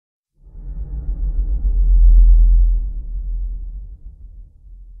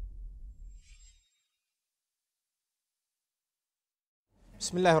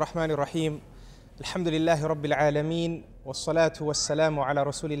بسم الله الرحمن الرحيم الحمد لله رب العالمين والصلاة والسلام على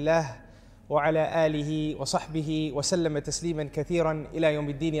رسول الله وعلى آله وصحبه وسلم تسليما كثيرا إلى يوم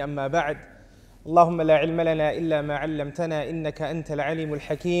الدين أما بعد اللهم لا علم لنا إلا ما علمتنا إنك أنت العليم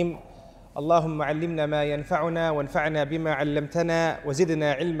الحكيم اللهم علمنا ما ينفعنا وانفعنا بما علمتنا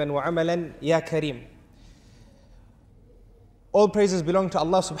وزدنا علما وعملا يا كريم. All praises belong to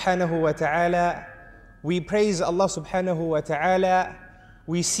Allah subhanahu wa ta'ala. We praise Allah subhanahu wa ta'ala.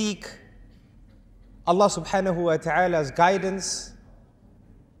 We seek Allah subhanahu wa ta'ala's guidance,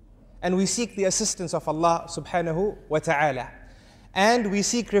 and we seek the assistance of Allah subhanahu wa ta'ala. And we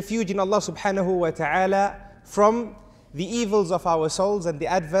seek refuge in Allah subhanahu wa ta'ala from the evils of our souls and the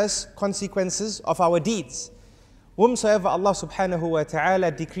adverse consequences of our deeds. Whomsoever Allah subhanahu wa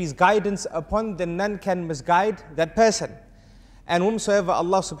ta'ala decrees guidance upon, then none can misguide that person. And whomsoever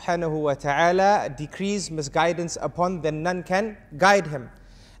Allah subhanahu wa ta'ala decrees misguidance upon, then none can guide him.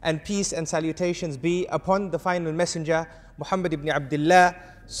 And peace and salutations be upon the final messenger, Muhammad ibn Abdullah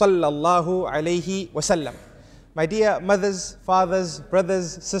sallallahu alayhi wasallam. My dear mothers, fathers,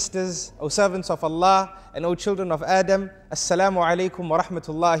 brothers, sisters, O servants of Allah and O children of Adam, Assalamu alaikum wa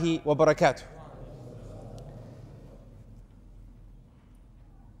rahmatullahi wa barakatuh.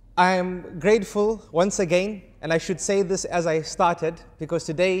 I am grateful once again, and I should say this as I started, because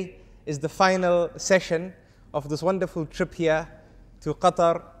today is the final session of this wonderful trip here to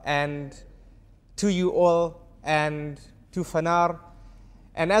Qatar and to you all and to Fanar.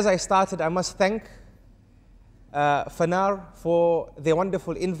 And as I started, I must thank Fanar for their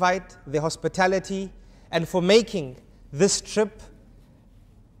wonderful invite, their hospitality, and for making this trip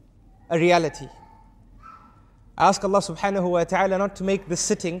a reality. I ask Allah subhanahu wa ta'ala not to make this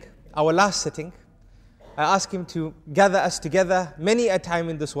sitting our last sitting. I ask Him to gather us together many a time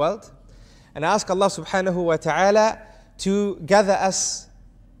in this world. And I ask Allah subhanahu wa ta'ala to gather us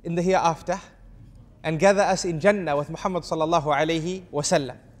in the hereafter and gather us in Jannah with Muhammad sallallahu alayhi wa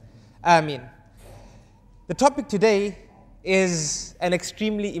sallam. Ameen. The topic today is an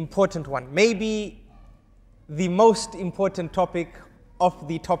extremely important one. Maybe the most important topic of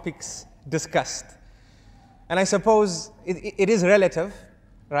the topics discussed. And I suppose it is relative,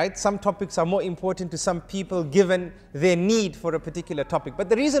 right? Some topics are more important to some people given their need for a particular topic. But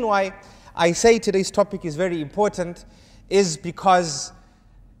the reason why I say today's topic is very important is because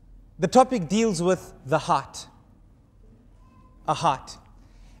the topic deals with the heart. A heart.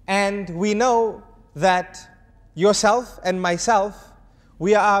 And we know that yourself and myself,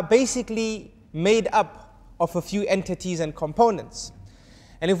 we are basically made up of a few entities and components.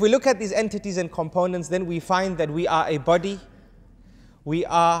 And if we look at these entities and components, then we find that we are a body, we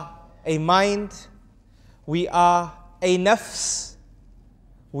are a mind, we are a nafs,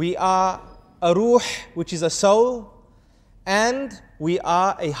 we are a ruh, which is a soul, and we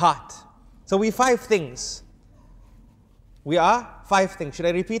are a heart. So we 5 things. We are 5 things. Should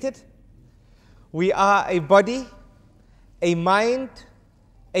I repeat it? We are a body, a mind,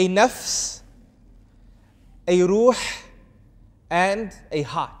 a nafs, a ruh, and a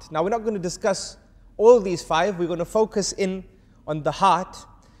heart. Now we're not going to discuss all these 5. We're going to focus in on the heart.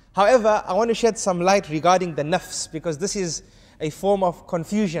 However, I want to shed some light regarding the nafs, because this is a form of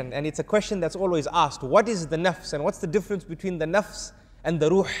confusion and it's a question that's always asked. What is the nafs and what's the difference between the nafs and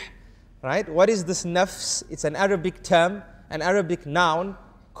the ruh? Right? What is this nafs? It's an Arabic term, an Arabic noun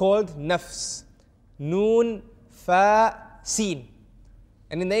called nafs. Noon, fa, sin.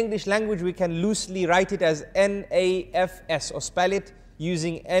 And in the English language, we can loosely write it as N-A-F-S, or spell it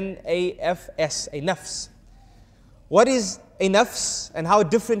using N-A-F-S, a nafs. What is a nafs and how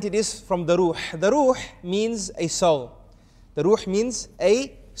different it is from the ruh? The ruh means a soul. The ruh means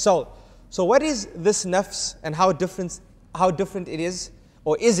a soul. So what is this nafs and how different it is,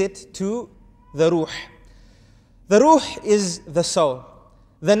 or is it, to the ruh? The ruh is the soul.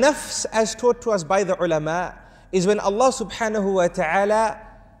 The nafs, as taught to us by the ulama, is when Allah subhanahu wa ta'ala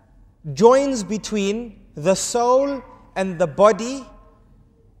joins between the soul and the body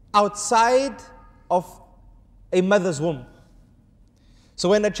outside of a mother's womb. So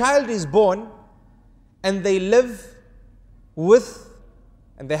when a child is born and they live with,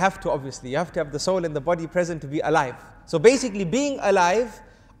 and they have to obviously, you have to have the soul and the body present to be alive. So basically being alive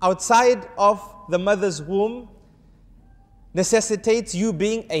outside of the mother's womb necessitates you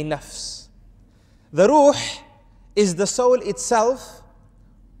being a nafs. The ruh is the soul itself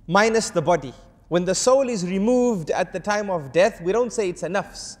minus the body. When the soul is removed at the time of death, we don't say it's a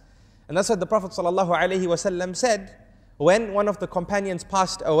nafs. And that's what the Prophet ﷺ said when one of the companions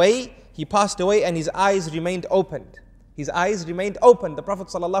passed away. He passed away and his eyes remained opened. His eyes remained open. The Prophet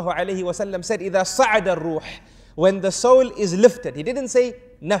ﷺ said, إِذَا صَعَدَ الرُّوحِ when the soul is lifted. He didn't say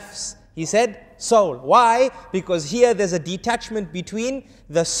nafs, he said soul. Why? Because here there's a detachment between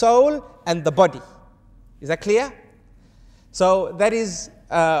the soul and the body. Is that clear? So that is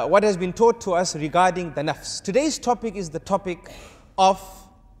what has been taught to us regarding the nafs. Today's topic is the topic of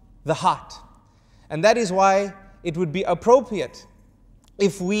the heart. And that is why it would be appropriate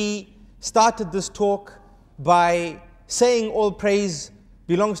if we started this talk by saying all praise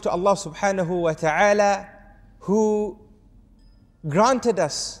belongs to Allah subhanahu wa ta'ala, who granted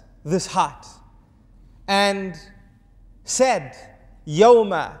us this heart and said,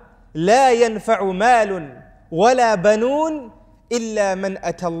 يَوْمَ لَا يَنْفَعُ مَالٌ وَلَا بَنُونَ إِلَّا مَنْ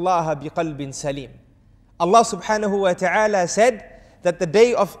أَتَى اللَّهَ بِقَلْبٍ سَلِيمٍ. Allah subhanahu wa ta'ala said that the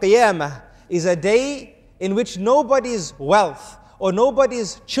day of Qiyamah is a day in which nobody's wealth or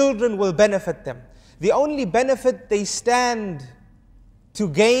nobody's children will benefit them. The only benefit they stand to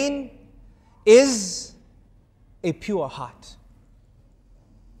gain is a pure heart.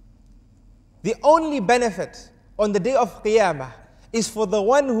 The only benefit on the day of Qiyamah is for the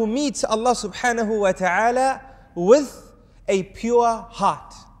one who meets Allah subhanahu wa ta'ala with a pure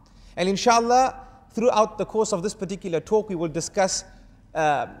heart. And inshallah, throughout the course of this particular talk, we will discuss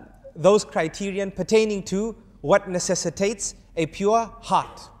those criterion pertaining to what necessitates a pure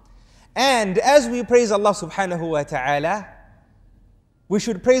heart. And as we praise Allah subhanahu wa ta'ala, we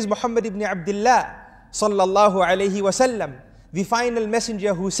should praise Muhammad ibn Abdullah sallallahu alayhi wa sallam, the final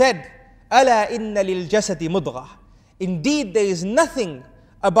messenger who said, أَلَا إِنَّ لِلْجَسَدِ مُضْغَةً. Indeed, there is nothing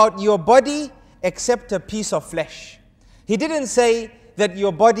about your body except a piece of flesh. He didn't say that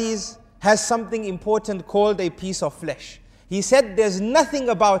your bodies has something important called a piece of flesh. He said there's nothing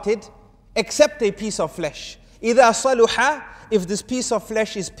about it except a piece of flesh. إِذَا صَلُحَ, if this piece of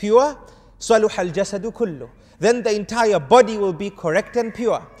flesh is pure, صَلُحَ الْجَسَدُ كُلُّهُ, then the entire body will be correct and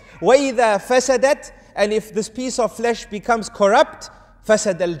pure. وَإِذَا فَسَدَتْ, and if this piece of flesh becomes corrupt,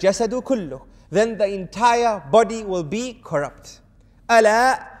 فَسَدَ الْجَسَدُ كُلُّهُ, then the entire body will be corrupt.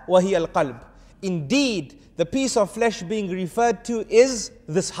 أَلَا وَهِيَ الْقَلْبُ. Indeed, the piece of flesh being referred to is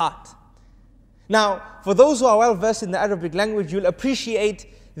this heart. Now, for those who are well versed in the Arabic language, you'll appreciate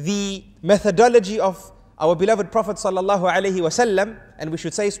the methodology of our beloved Prophet sallallahu alaihi wasallam, and we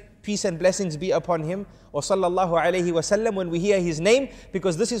should say peace and blessings be upon him, or sallallahu alaihi wasallam, when we hear his name,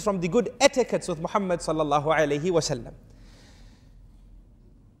 because this is from the good etiquettes with Muhammad sallallahu alaihi wasallam.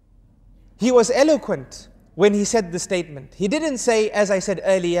 He was eloquent when he said the statement. He didn't say, as I said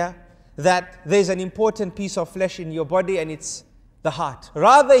earlier, that there's an important piece of flesh in your body and it's the heart.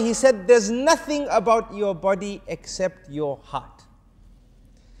 Rather, he said there's nothing about your body except your heart.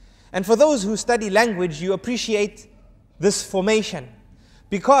 And for those who study language, you appreciate this formation,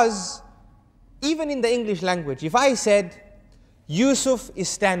 because even in the English language, if I said Yusuf is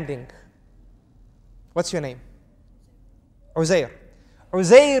standing, what's your name? Uzair.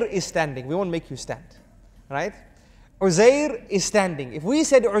 Uzair is standing. We won't make you stand, right? Uzair is standing. If we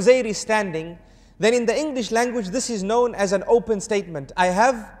said Uzair is standing, then in the English language, this is known as an open statement. I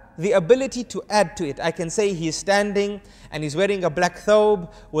have the ability to add to it. I can say he is standing and he's wearing a black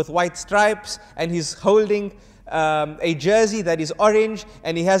thobe with white stripes and he's holding a jersey that is orange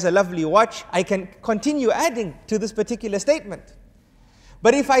and he has a lovely watch. I can continue adding to this particular statement.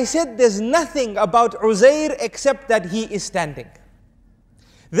 But if I said there's nothing about Uzair except that he is standing,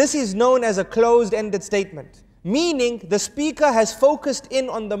 this is known as a closed-ended statement, meaning the speaker has focused in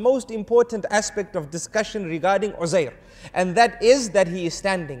on the most important aspect of discussion regarding Uzair, and that is that he is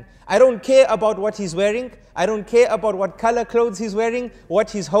standing. I don't care about what he's wearing, I don't care about what color clothes he's wearing,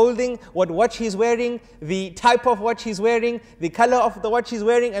 what he's holding, what watch he's wearing, the type of watch he's wearing, the color of the watch he's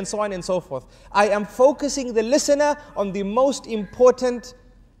wearing, and so on and so forth. I am focusing the listener on the most important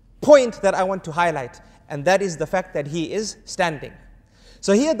point that I want to highlight, and that is the fact that he is standing.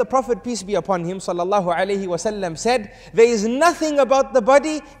 So here the Prophet, peace be upon him, sallallahu alaihi wasallam, said, there is nothing about the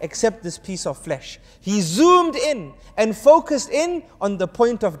body except this piece of flesh. He zoomed in and focused in on the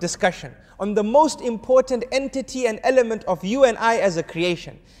point of discussion, on the most important entity and element of you and I as a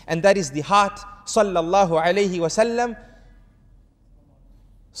creation, and that is the heart, sallallahu alaihi wasallam.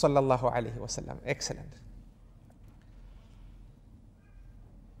 Sallallahu alaihi wasallam. Excellent.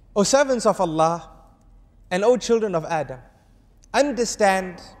 O servants of Allah and O children of Adam,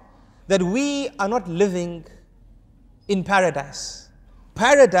 understand that we are not living in paradise.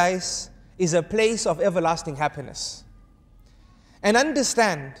 Paradise is a place of everlasting happiness. And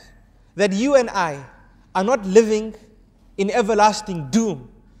understand that you and I are not living in everlasting doom.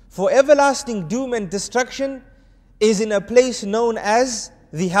 For everlasting doom and destruction is in a place known as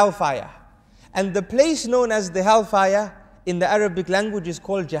the hellfire. And the place known as the hellfire in the Arabic language is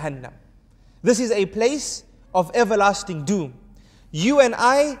called Jahannam. This is a place of everlasting doom. You and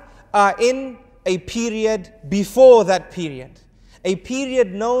I are in a period before that period. A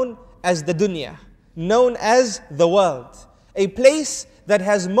period known as the dunya, known as the world. A place that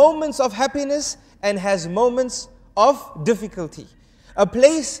has moments of happiness and has moments of difficulty. A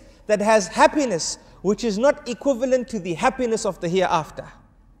place that has happiness which is not equivalent to the happiness of the hereafter.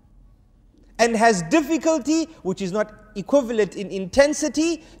 And has difficulty which is not equivalent in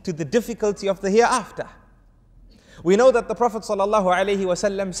intensity to the difficulty of the hereafter. We know that the Prophet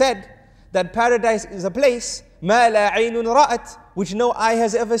ﷺ said that paradise is a place مَا لَا عَيْنٌ رَأَتْ, which no eye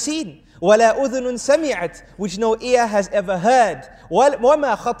has ever seen, وَلَا أُذُنٌ سَمِعَتْ, which no ear has ever heard,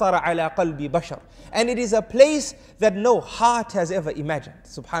 وَمَا خَطَرَ عَلَى قَلْبِ بَشَرٍ, and it is a place that no heart has ever imagined.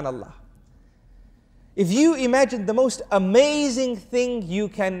 Subhanallah. If you imagine the most amazing thing you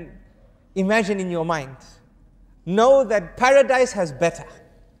can imagine in your mind, know that paradise has better.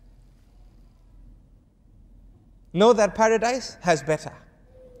 Know that paradise has better.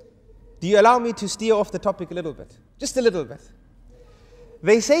 Do you allow me to steer off the topic a little bit? Just a little bit.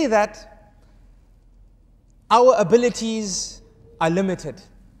 They say that our abilities are limited.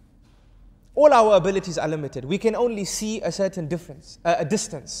 All our abilities are limited. We can only see a certain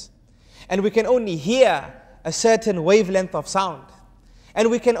distance. And we can only hear a certain wavelength of sound.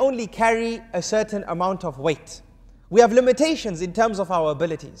 And we can only carry a certain amount of weight. We have limitations in terms of our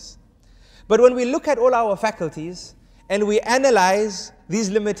abilities. But when we look at all our faculties and we analyze these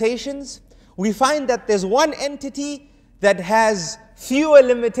limitations, we find that there's one entity that has fewer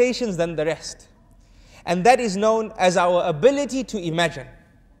limitations than the rest. And that is known as our ability to imagine.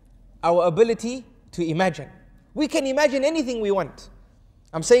 Our ability to imagine. We can imagine anything we want.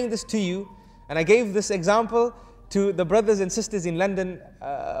 I'm saying this to you, and I gave this example to the brothers and sisters in London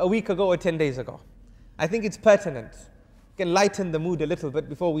a week ago or 10 days ago. I think it's pertinent. It can lighten the mood a little bit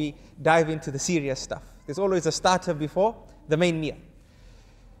before we dive into the serious stuff. There's always a starter before the main meal.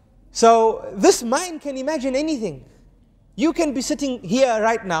 So this mind can imagine anything. You can be sitting here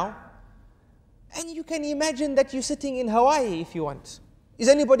right now, and you can imagine that you're sitting in Hawaii if you want. Is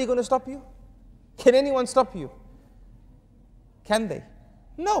anybody going to stop you? Can anyone stop you? Can they?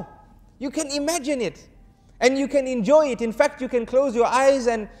 No. You can imagine it. And you can enjoy it. In fact, you can close your eyes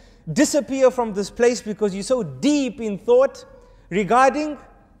and disappear from this place because you're so deep in thought regarding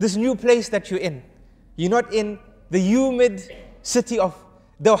this new place that you're in. You're not in the humid city of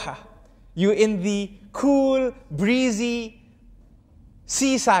Doha. You're in the cool, breezy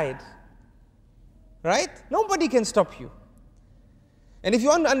seaside. Right? Nobody can stop you. And if you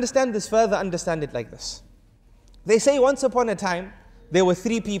want to understand this further, understand it like this. They say once upon a time, there were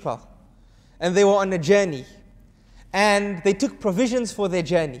 3 people. And they were on a journey. And they took provisions for their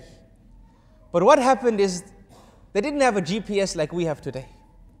journey. But what happened is, they didn't have a GPS like we have today.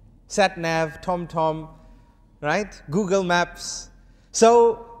 Sat-nav, TomTom, right? Google Maps.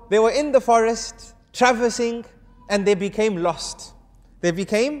 So they were in the forest, traversing, and they became lost. They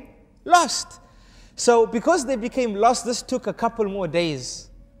became lost. So because they became lost, this took a couple more days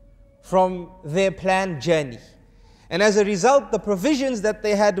from their planned journey. And as a result, the provisions that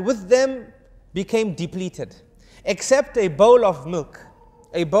they had with them became depleted, except a bowl of milk.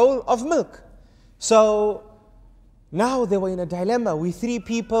 A bowl of milk. So now they were in a dilemma. We 3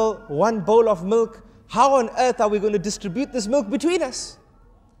 people, 1 bowl of milk. How on earth are we going to distribute this milk between us?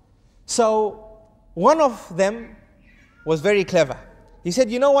 So one of them was very clever. He said,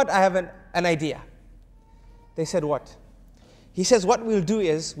 you know what, I have an idea. They said, what? He says, what we'll do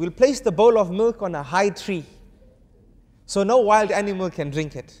is, we'll place the bowl of milk on a high tree, so no wild animal can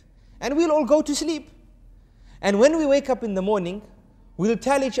drink it. And we'll all go to sleep. And when we wake up in the morning, we'll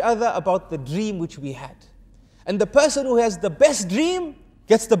tell each other about the dream which we had. And the person who has the best dream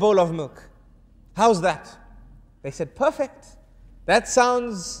gets the bowl of milk. How's that? They said, perfect. That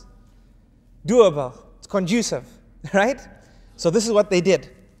sounds doable. It's conducive, right? So this is what they did.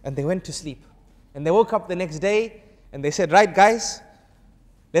 And they went to sleep. And they woke up the next day and they said, right guys,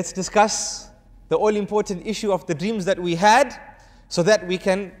 let's discuss the all-important issue of the dreams that we had so that we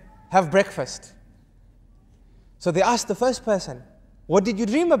can have breakfast. So they asked the first person, what did you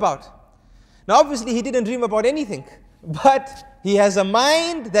dream about? Now obviously he didn't dream about anything, but he has a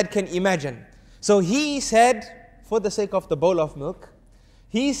mind that can imagine. So he said, for the sake of the bowl of milk,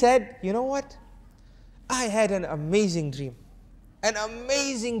 he said, you know what? I had an amazing dream. An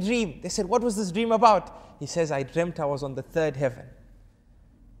amazing dream. They said, what was this dream about? He says, I dreamt I was on the 3rd heaven.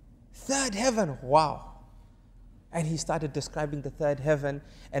 3rd heaven, wow. And he started describing the 3rd heaven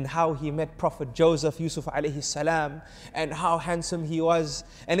and how he met Prophet Joseph, Yusuf alayhi salam, and how handsome he was,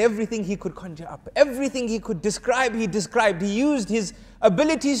 and everything he could conjure up, everything he could describe, he described. He used his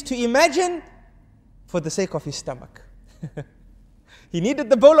abilities to imagine for the sake of his stomach. He needed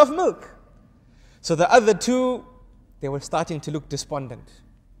the bowl of milk. So the other two, they were starting to look despondent.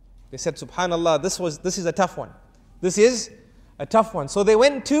 They said, subhanallah, this is a tough one. This is a tough one. So they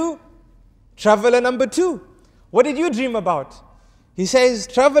went to traveler number 2. What did you dream about? He says,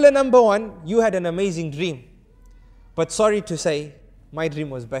 traveler number 1, you had an amazing dream. But sorry to say, my dream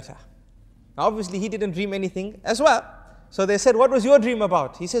was better. Now obviously he didn't dream anything as well. So they said, what was your dream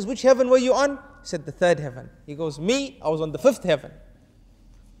about? He says, which heaven were you on? He said, the 3rd heaven. He goes, me, I was on the 5th heaven.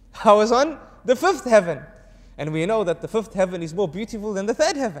 I was on the 5th heaven. And we know that the 5th heaven is more beautiful than the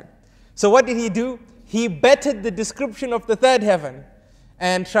 3rd heaven. So what did he do? He bettered the description of the 3rd heaven.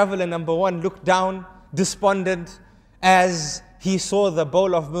 And traveler number 1 looked down, despondent, as he saw the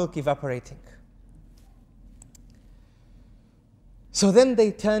bowl of milk evaporating. So then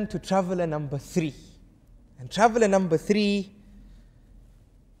they turned to traveler number 3. And traveler number 3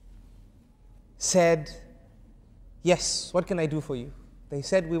 said, yes, what can I do for you? They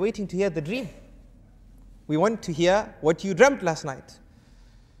said, we're waiting to hear the dream. We want to hear what you dreamt last night.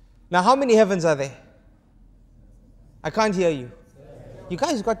 Now, how many heavens are there? I can't hear you. You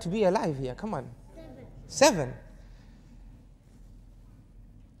guys got to be alive here. Come on. 7.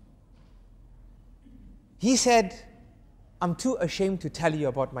 He said, I'm too ashamed to tell you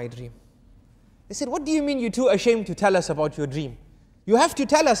about my dream. They said, what do you mean you're too ashamed to tell us about your dream? You have to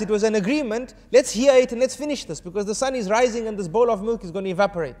tell us, it was an agreement. Let's hear it and let's finish this, because the sun is rising and this bowl of milk is going to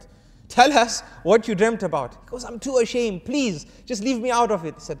evaporate. Tell us what you dreamt about. He goes, I'm too ashamed. Please, just leave me out of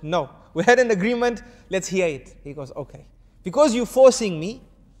it. He said, no, we had an agreement. Let's hear it. He goes, okay. Because you're forcing me,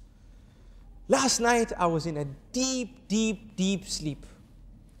 last night I was in a deep, deep, deep sleep.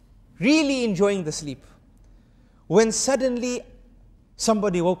 Really enjoying the sleep. When suddenly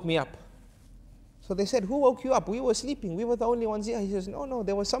somebody woke me up. So they said, who woke you up? We were sleeping. We were the only ones here. He says, no,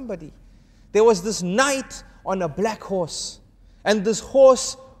 there was somebody. There was this knight on a black horse. And this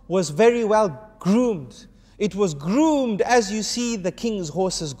horse was very well groomed. It was groomed as you see the king's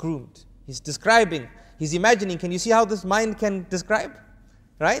horses groomed. He's describing, he's imagining. Can you see how this mind can describe?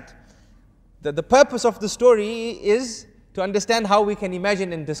 Right? The purpose of the story is to understand how we can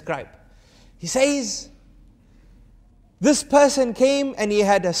imagine and describe. He says, this person came and he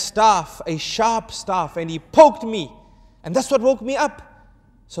had a staff, a sharp staff, and he poked me. And that's what woke me up.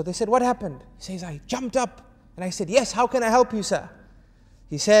 So they said, what happened? He says, I jumped up. And I said, yes, how can I help you, sir?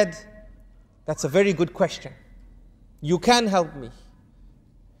 He said, that's a very good question. You can help me.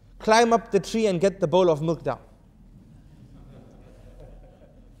 Climb up the tree and get the bowl of milk down.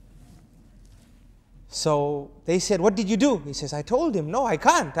 So they said, what did you do? He says, I told him, no, I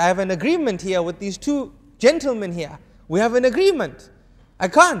can't. I have an agreement here with these 2 gentlemen here. We have an agreement. I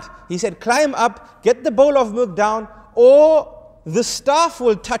can't. He said, climb up, get the bowl of milk down, or the staff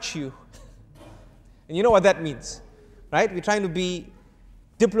will touch you. And you know what that means, right? We're trying to be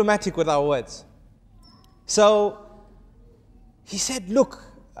diplomatic with our words. So he said, look,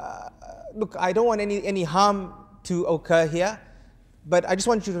 I don't want any harm to occur here, but I just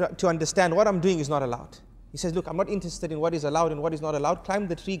want you to understand what I'm doing is not allowed. He says, look, I'm not interested in what is allowed and what is not allowed. Climb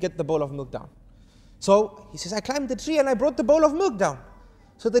the tree, get the bowl of milk down. So he says, I climbed the tree and I brought the bowl of milk down.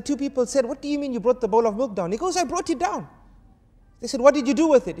 So the 2 people said, what do you mean you brought the bowl of milk down? He goes, I brought it down. They said, what did you do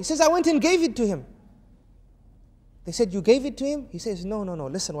with it? He says, I went and gave it to him. They said, you gave it to him? He says, no,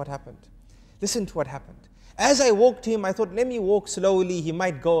 listen what happened. Listen to what happened. As I walked to him, I thought, let me walk slowly, he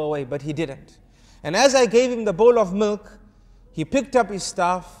might go away, but he didn't. And as I gave him the bowl of milk, he picked up his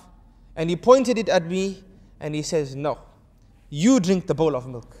staff and he pointed it at me and he says, no, you drink the bowl of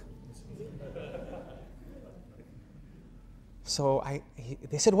milk. So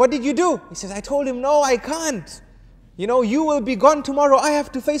they said, what did you do? He says, I told him, no, I can't. You know, you will be gone tomorrow. I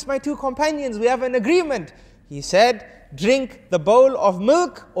have to face my 2 companions. We have an agreement. He said, drink the bowl of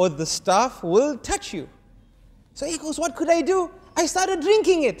milk or the staff will touch you. So he goes, what could I do? I started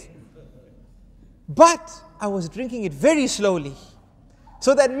drinking it. But I was drinking it very slowly,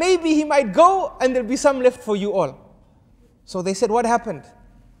 so that maybe he might go and there'll be some left for you all. So they said, what happened?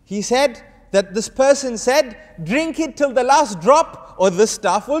 He said that this person said, drink it till the last drop or the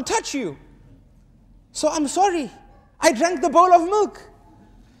staff will touch you. So I'm sorry, I drank the bowl of milk.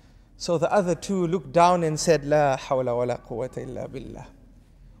 So the other 2 looked down and said, La hawla wa la quwwata illa billah.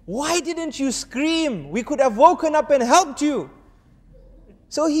 Why didn't you scream? We could have woken up and helped you.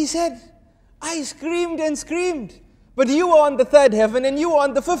 So he said, I screamed and screamed, but you were on the 3rd heaven and you were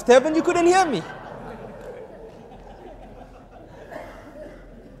on the 5th heaven, you couldn't hear me.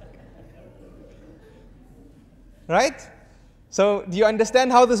 Right? So do you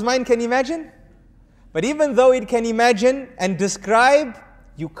understand how this mind can imagine? But even though it can imagine and describe,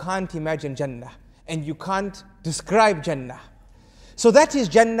 you can't imagine Jannah. and you can't describe Jannah. So that is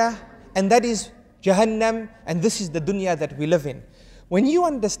Jannah, and that is Jahannam, and this is the dunya that we live in. When you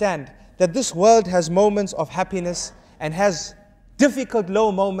understand that this world has moments of happiness and has difficult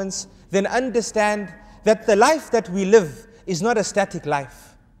low moments, then understand that the life that we live is not a static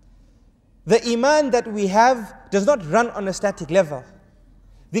life. The iman that we have does not run on a static level.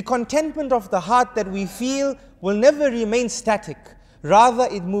 The contentment of the heart that we feel will never remain static. Rather,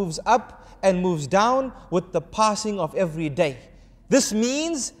 it moves up and moves down with the passing of every day. This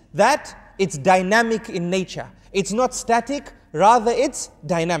means that it's dynamic in nature. It's not static, rather it's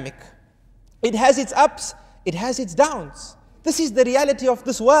dynamic. It has its ups, it has its downs. This is the reality of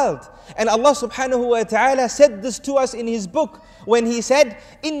this world. And Allah subhanahu wa ta'ala said this to us in His book when He said,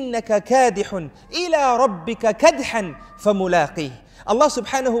 إِنَّكَ كَادِحٌ إِلَىٰ رَبِّكَ كَدْحًا فَمُلَاقِيهِ. Allah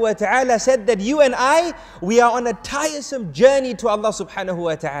subhanahu wa ta'ala said that you and I, we are on a tiresome journey to Allah subhanahu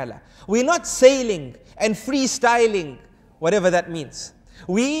wa ta'ala. We're not sailing and freestyling, whatever that means.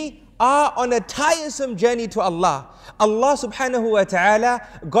 We are on a tiresome journey to Allah. Allah subhanahu wa ta'ala,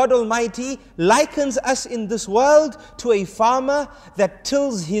 God Almighty, likens us in this world to a farmer that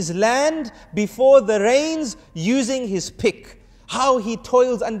tills his land before the rains using his pick. How he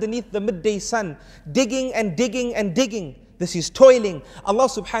toils underneath the midday sun, digging and digging and digging. This is toiling. Allah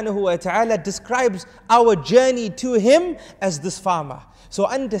subhanahu wa ta'ala describes our journey to Him as this farmer. So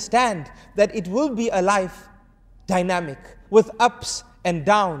understand that it will be a life dynamic with ups and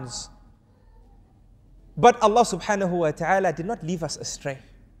downs. But Allah subhanahu wa ta'ala did not leave us astray.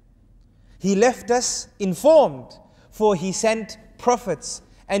 He left us informed, for He sent prophets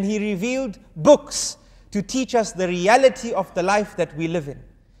and He revealed books to teach us the reality of the life that we live in,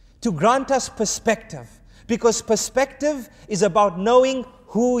 to grant us perspective. Because perspective is about knowing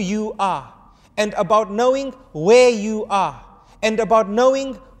who you are, and about knowing where you are, and about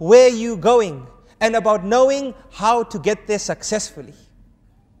knowing where you're going, and about knowing how to get there successfully.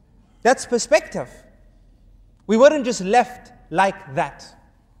 That's perspective. We weren't just left like that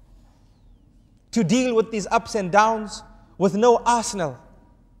to deal with these ups and downs with no arsenal.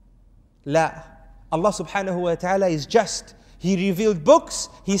 La. Allah subhanahu wa ta'ala is just. He revealed books,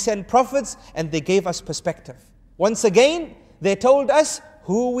 He sent prophets, and they gave us perspective. Once again, they told us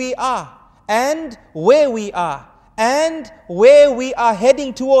who we are, and where we are, and where we are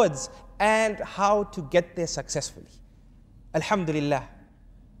heading towards, and how to get there successfully. Alhamdulillah.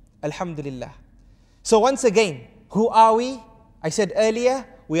 Alhamdulillah. So once again, who are we? I said earlier,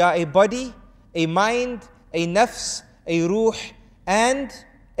 we are a body, a mind, a nafs, a ruh, and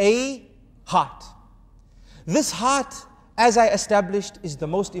a heart. This heart, as I established, is the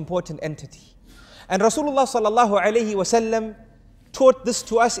most important entity. And Rasulullah sallallahu alayhi wasallam taught this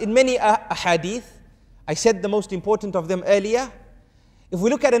to us in many ahadith. I said the most important of them earlier. If we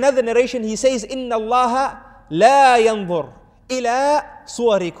look at another narration, he says, إِنَّ اللَّهَ لَا يَنظُرْ إِلَىٰ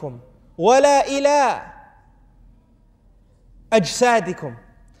صُوَرِكُمْ وَلَا إِلَىٰ أَجْسَادِكُمْ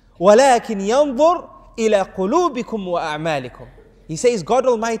وَلَكِنْ يَنظُرْ إِلَىٰ قُلُوبِكُمْ وَأَعْمَالِكُمْ. He says, God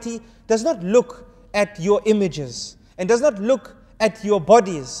Almighty does not look at your images, and does not look at your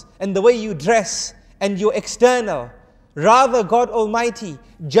bodies and the way you dress and your external. Rather, God Almighty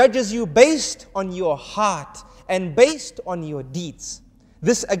judges you based on your heart and based on your deeds.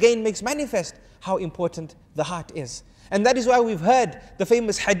 This again makes manifest how important the heart is. And that is why we've heard the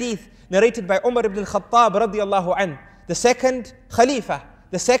famous hadith narrated by Umar ibn al-Khattab radiyallahu anhu, the second Khalifa.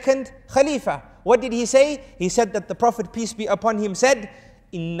 The second Khalifa. What did he say? He said that the Prophet, peace be upon him, said,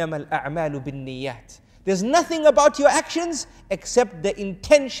 إِنَّمَا الْأَعْمَالُ بِالنِّيَّاتِ. There's nothing about your actions except the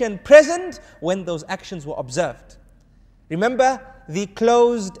intention present when those actions were observed. Remember the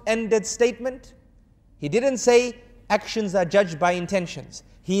closed-ended statement? He didn't say actions are judged by intentions.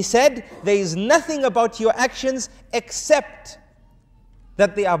 He said there is nothing about your actions except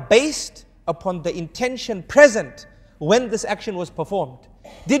that they are based upon the intention present when this action was performed.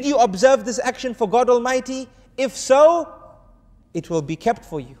 Did you observe this action for God Almighty? If so, it will be kept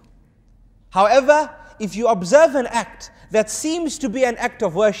for you. However, if you observe an act that seems to be an act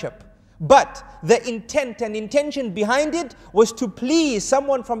of worship, but the intent and intention behind it was to please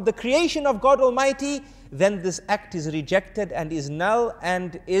someone from the creation of God Almighty, then this act is rejected and is null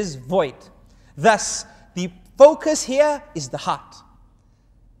and is void. Thus, the focus here is the heart.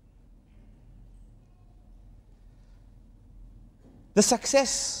 The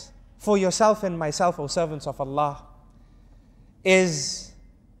success for yourself and myself, O servants of Allah, is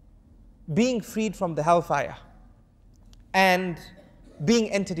being freed from the hellfire and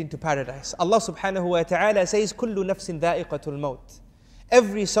being entered into paradise. Allah subhanahu wa ta'ala says, كُلُّ نَفْسٍ ذَائِقَةُ الْمَوْتِ.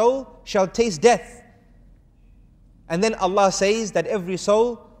 Every soul shall taste death. And then Allah says that every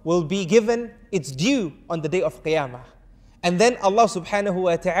soul will be given its due on the day of Qiyamah. And then Allah subhanahu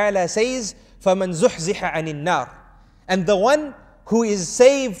wa ta'ala says, فَمَنْ زُحْزِحَ عَنِ النَّارِ, and the one who is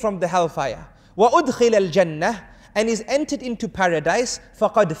saved from the hellfire, وَأُدْخِلَ الْجَنَّةِ, and is entered into paradise,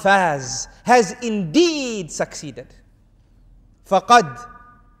 فَقَدْ فَازَ, has indeed succeeded. فَقَدْ,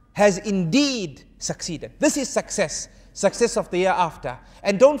 has indeed succeeded. This is success. Success of the year after.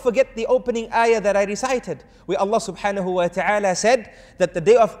 And don't forget the opening ayah that I recited, where Allah subhanahu wa ta'ala said that the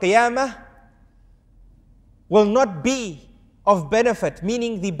day of Qiyamah will not be of benefit,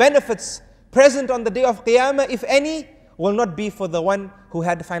 meaning the benefits present on the day of Qiyamah, if any, will not be for the one who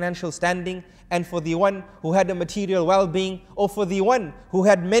had financial standing, and for the one who had a material well-being, or for the one who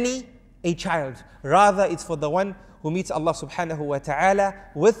had many a child. Rather, it's for the one who meets Allah subhanahu wa ta'ala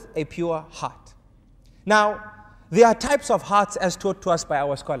with a pure heart. Now, there are types of hearts as taught to us by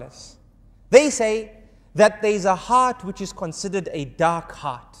our scholars. They say that there is a heart which is considered a dark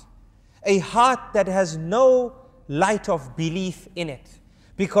heart, a heart that has no light of belief in it,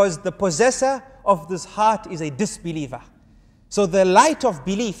 because the possessor of this heart is a disbeliever. So the light of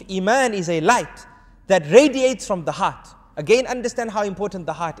belief, Iman, is a light that radiates from the heart. Again, understand how important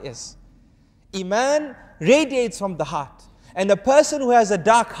the heart is. Iman radiates from the heart. And a person who has a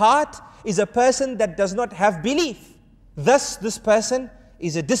dark heart is a person that does not have belief. Thus, this person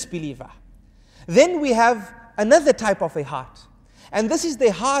is a disbeliever. Then we have another type of a heart. And this is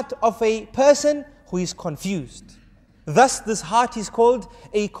the heart of a person who is confused. Thus, this heart is called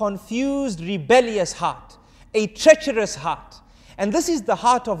a confused, rebellious heart, a treacherous heart. And this is the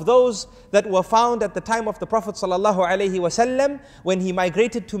heart of those that were found at the time of the Prophet ﷺ, when he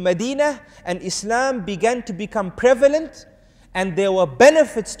migrated to Medina and Islam began to become prevalent, and there were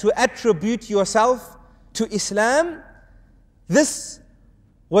benefits to attribute yourself to Islam. This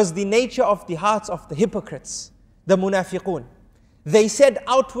was the nature of the hearts of the hypocrites, the munafiqun. They said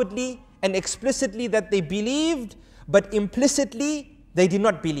outwardly and explicitly that they believed, but implicitly they did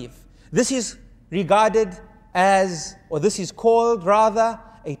not believe. This is regarded as, or this is called rather,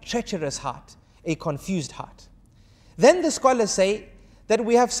 a treacherous heart, a confused heart. Then the scholars say that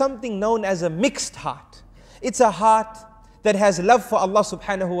we have something known as a mixed heart. It's a heart that has love for Allah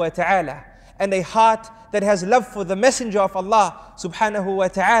subhanahu wa ta'ala, and a heart that has love for the Messenger of Allah subhanahu wa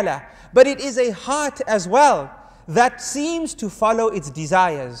ta'ala. But it is a heart as well that seems to follow its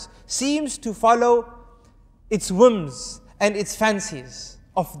desires, seems to follow its whims and its fancies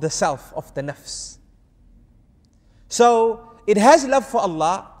of the self, of the nafs. So it has love for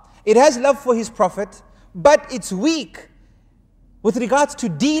Allah, it has love for His Prophet, but it's weak with regards to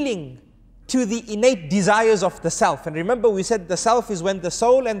dealing to the innate desires of the self. And remember, we said the self is when the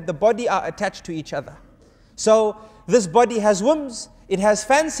soul and the body are attached to each other. So this body has whims, it has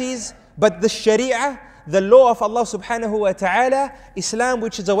fancies, but the Sharia, the law of Allah subhanahu wa ta'ala, Islam,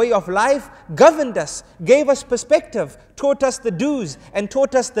 which is a way of life, governed us, gave us perspective, taught us the do's and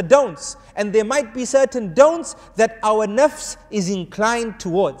taught us the don'ts. And there might be certain don'ts that our nafs is inclined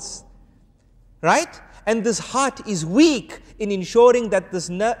towards. Right? And this heart is weak in ensuring that this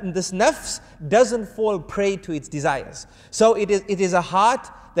nafs doesn't fall prey to its desires. So it is a heart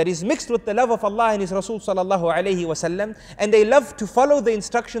that is mixed with the love of Allah and His Rasul sallallahu alayhi wasallam, and they love to follow the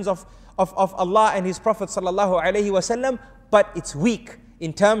instructions of Allah and His Prophet sallallahu alayhi wasallam, but it's weak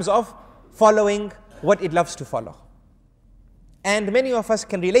in terms of following what it loves to follow. And many of us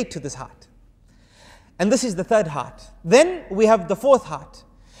can relate to this heart. And this is the third heart. Then we have the fourth heart.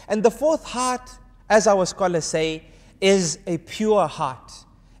 And the fourth heart, as our scholars say, is a pure heart,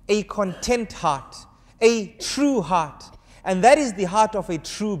 a content heart, a true heart. And that is the heart of a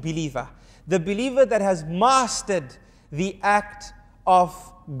true believer. The believer that has mastered the act of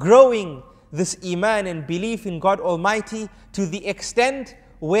growing this iman and belief in God Almighty to the extent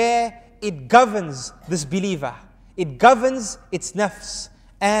where it governs this believer. It governs its nafs,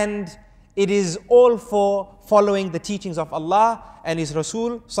 and it is all for following the teachings of Allah and His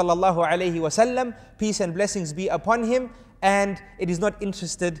Rasul sallallahu alayhi wasallam, peace and blessings be upon him, and it is not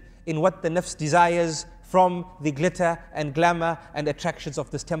interested in what the nafs desires from the glitter and glamour and attractions of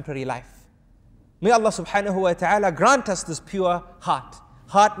this temporary life. May Allah subhanahu wa ta'ala grant us this pure heart.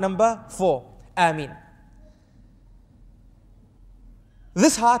 Heart number 4. Ameen.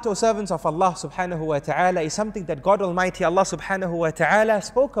 This heart, O servants of Allah subhanahu wa ta'ala, is something that God Almighty, Allah subhanahu wa ta'ala,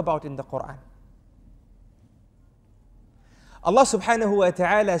 spoke about in the Quran. Allah subhanahu wa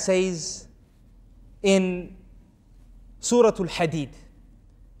ta'ala says in Surah Al-Hadid,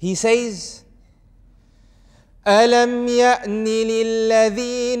 He says, أَلَمْ يَأْنِ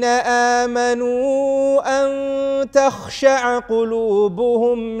لِلَّذِينَ آمَنُوا أَن تَخْشَعَ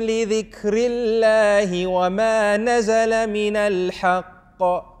قُلُوبُهُمْ لِذِكْرِ اللَّهِ وَمَا نَزَلَ مِنَ الْحَقِّ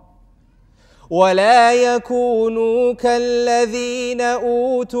ولا يكونوا كالذين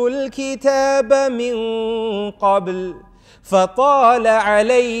أوتوا الكتاب من قبل فطال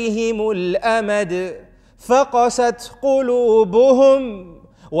عليهم الأمد فقست قلوبهم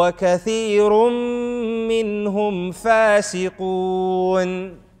وكثير منهم فاسقون.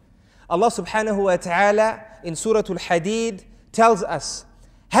 Allah subhanahu wa ta'ala in Surah Al-Hadid tells us,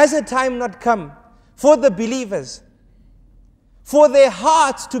 has a time not come for the believers, for their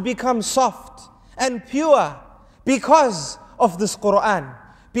hearts to become soft and pure because of this Quran,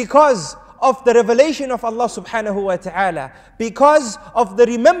 because of the revelation of Allah subhanahu wa ta'ala, because of the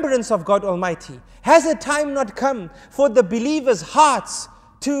remembrance of God Almighty? Has a time not come for the believers' hearts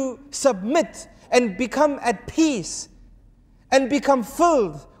to submit and become at peace and become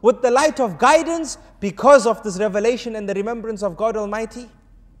filled with the light of guidance because of this revelation and the remembrance of God Almighty?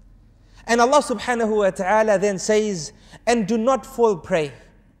 And Allah subhanahu wa ta'ala then says, and do not fall prey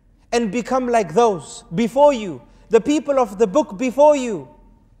and become like those before you, the people of the book before you.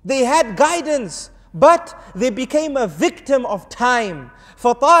 They had guidance, but they became a victim of time.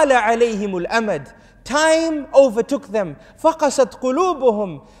 فَطَالَ عَلَيْهِمُ الْأَمَدِ. Time overtook them. فَقَسَتْ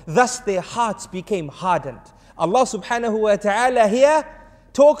قُلُوبُهُمْ. Thus their hearts became hardened. Allah subhanahu wa ta'ala here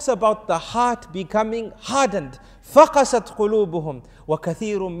talks about the heart becoming hardened. فَقَسَتْ قُلُوبُهُمْ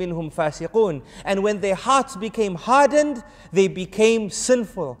وَكَثِيرٌ مِّنْهُمْ فَاسِقُونَ. And when their hearts became hardened, they became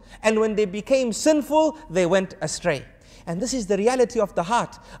sinful. And when they became sinful, they went astray. And this is the reality of the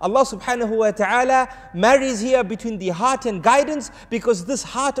heart. Allah subhanahu wa ta'ala marries here between the heart and guidance, because this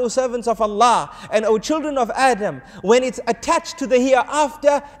heart, O servants of Allah and O children of Adam, when it's attached to the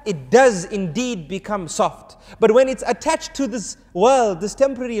hereafter, it does indeed become soft. But when it's attached to this world, this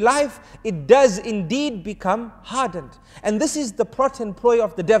temporary life, it does indeed become hardened. And this is the plot and ploy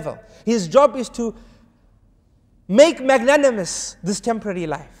of the devil. His job is to make magnanimous this temporary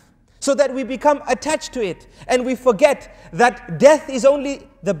life, so that we become attached to it and we forget that death is only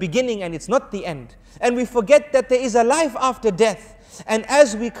the beginning and it's not the end. And we forget that there is a life after death. And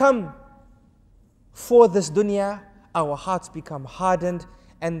as we come for this dunya, our hearts become hardened,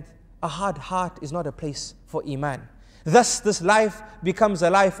 and a hard heart is not a place for iman. Thus this life becomes a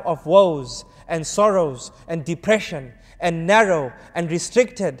life of woes and sorrows and depression and narrow and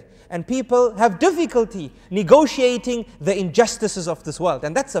restricted. And people have difficulty negotiating the injustices of this world.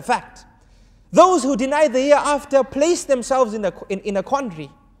 And that's a fact. Those who deny the hereafter place themselves in a quandary.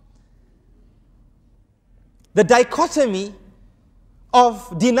 The dichotomy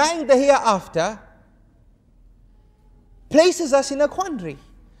of denying the hereafter places us in a quandary.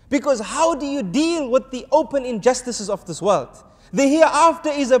 Because how do you deal with the open injustices of this world? The hereafter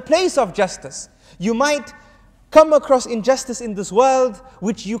is a place of justice. You might come across injustice in this world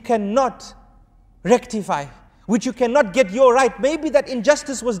which you cannot rectify, which you cannot get your right. Maybe that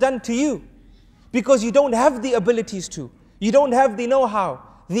injustice was done to you because you don't have the abilities to. You don't have the know-how,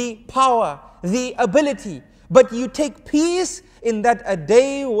 the power, the ability. But you take peace in that a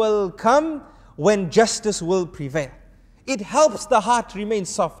day will come when justice will prevail. It helps the heart remain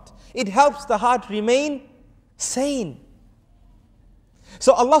soft. It helps the heart remain sane.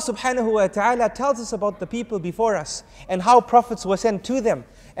 So Allah subhanahu wa ta'ala tells us about the people before us and how prophets were sent to them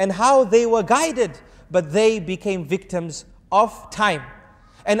and how they were guided, but they became victims of time.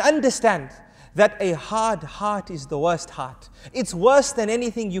 And understand that a hard heart is the worst heart. It's worse than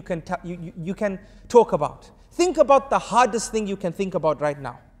anything you can talk about. Think about the hardest thing you can think about right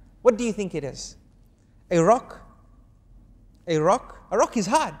now. What do you think it is? A rock? A rock? A rock is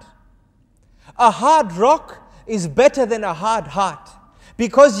hard. A hard rock is better than a hard heart,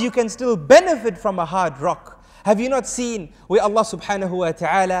 because you can still benefit from a hard rock. Have you not seen where Allah subhanahu wa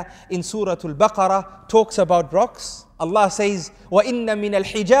ta'ala in Surah Al-Baqarah talks about rocks? Allah says, وَإِنَّ مِنَ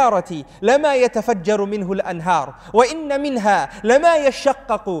الْحِجَارَةِ لَمَا يَتَفَجَّرُ مِنْهُ الْأَنْهَارُ وَإِنَّ مِنْهَا لَمَا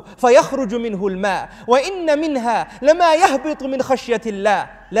يَشَّقَّقُ فَيَخْرُجُ مِنْهُ الْمَاءُ وَإِنَّ مِنْهَا لَمَا يَهْبِطُ مِنْ خَشْيَةِ اللَّهِ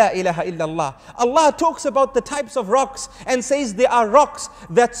لَا إِلَهَ إِلَّا اللَّهِ. Allah talks about the types of rocks and says there are rocks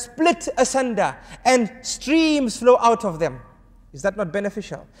that split asunder and streams flow out of them. Is that not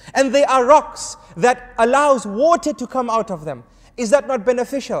beneficial? And there are rocks that allows water to come out of them. Is that not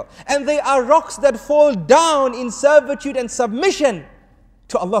beneficial? And there are rocks that fall down in servitude and submission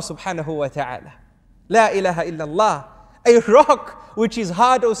to Allah subhanahu wa ta'ala. La ilaha illallah. A rock which is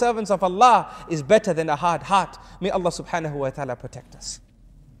hard, O servants of Allah, is better than a hard heart. May Allah subhanahu wa ta'ala protect us.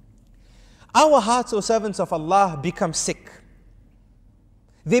 Our hearts, O servants of Allah, become sick.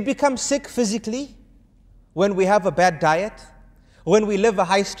 They become sick physically when we have a bad diet, when we live a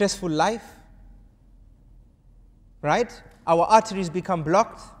high stressful life, right? Our arteries become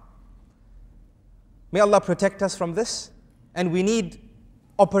blocked. May Allah protect us from this. And we need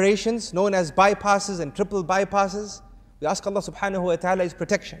operations known as bypasses and triple bypasses. We ask Allah subhanahu wa ta'ala His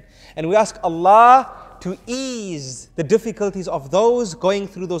protection. And we ask Allah to ease the difficulties of those going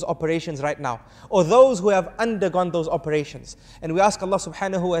through those operations right now, or those who have undergone those operations. And we ask Allah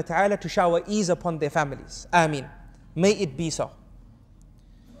subhanahu wa ta'ala to shower ease upon their families. Ameen. May it be so.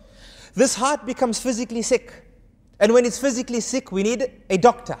 This heart becomes physically sick. And when it's physically sick, we need a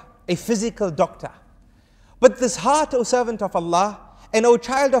doctor, a physical doctor. But this heart, O servant of Allah, and O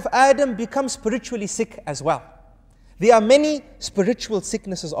child of Adam, becomes spiritually sick as well. There are many spiritual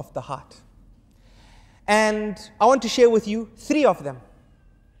sicknesses of the heart. And I want to share with you 3 of them.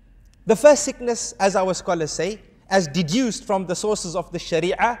 The first sickness, as our scholars say, as deduced from the sources of the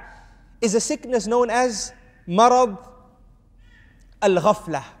Sharia, is a sickness known as marad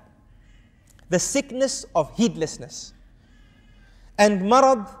al-ghaflah, the sickness of heedlessness. And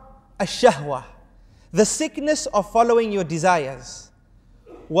marad al-shahwa, the sickness of following your desires.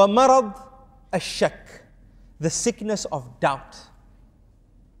 Wa marad al-shak, the sickness of doubt.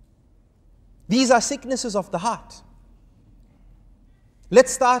 These are sicknesses of the heart.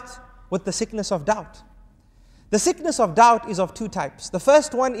 Let's start with the sickness of doubt. The sickness of doubt is of 2 types. The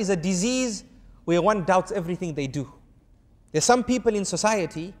first one is a disease where one doubts everything they do. There's some people in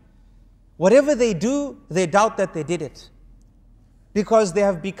society, whatever they do, they doubt that they did it, because they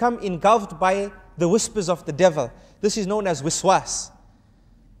have become engulfed by the whispers of the devil. This is known as wiswas.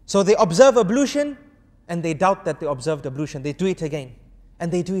 So they observe ablution, and they doubt that they observed ablution. They do it again, and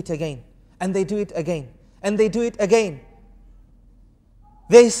they do it again, and they do it again, and they do it again.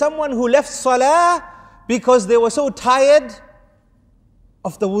 There is someone who left salah because they were so tired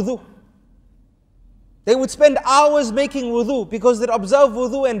of the wudu. They would spend hours making wudu because they'd observe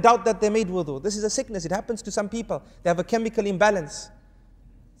wudu and doubt that they made wudu. This is a sickness. It happens to some people. They have a chemical imbalance.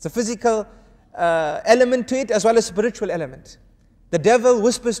 It's a physical element to it as well as spiritual element. The devil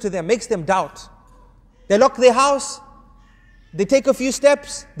whispers to them, makes them doubt. They lock their house, they take a few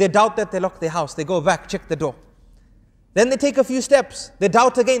steps, they doubt that they locked their house. They go back, check the door. Then they take a few steps, they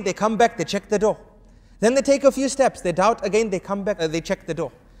doubt again, they come back, they check the door. Then they take a few steps, they doubt again, they come back, they check the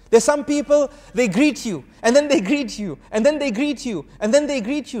door. There's some people, they greet you, and then they greet you, and then they greet you, and then they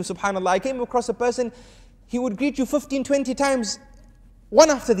greet you. SubhanAllah, I came across a person, he would greet you 15, 20 times, one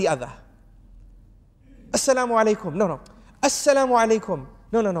after the other. Assalamu alaikum. No. Assalamu alaikum.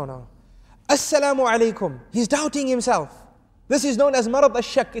 No. Assalamu alaikum. He's doubting himself. This is known as marad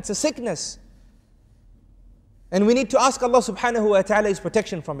al-shak. It's a sickness. And we need to ask Allah subhanahu wa ta'ala His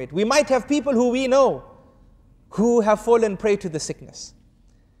protection from it. We might have people who we know who have fallen prey to the sickness.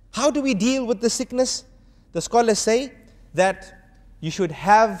 How do we deal with the sickness? The scholars say that you should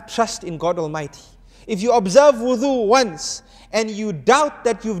have trust in God Almighty. If you observe wudu once and you doubt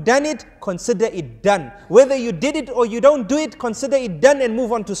that you've done it, consider it done. Whether you did it or you don't do it, consider it done and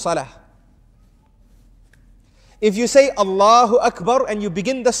move on to salah. If you say Allahu Akbar and you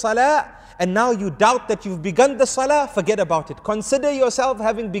begin the salah and now you doubt that you've begun the salah, forget about it. Consider yourself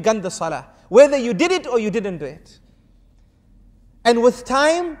having begun the salah, whether you did it or you didn't do it. And with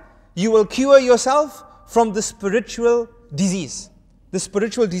time, you will cure yourself from the spiritual disease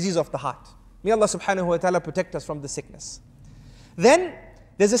of the heart. May Allah subhanahu wa ta'ala protect us from the sickness. Then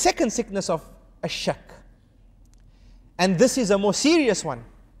there's a second sickness of ash-shak. And this is a more serious one,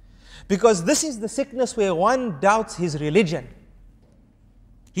 because this is the sickness where one doubts his religion.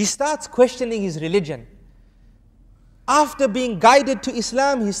 He starts questioning his religion. After being guided to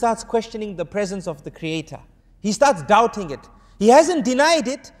Islam, he starts questioning the presence of the Creator. He starts doubting it. He hasn't denied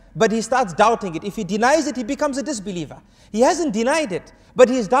it, but he starts doubting it. If he denies it, he becomes a disbeliever. He hasn't denied it, but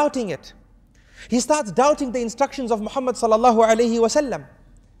he is doubting it. He starts doubting the instructions of Muhammad sallallahu alaihi wasallam.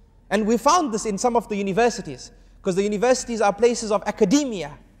 And we found this in some of the universities, because the universities are places of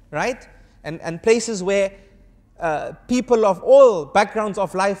academia, right? And places where people of all backgrounds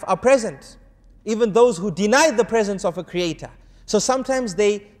of life are present, even those who deny the presence of a creator. So sometimes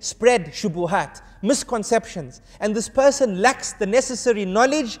they spread shubuhat, misconceptions, and this person lacks the necessary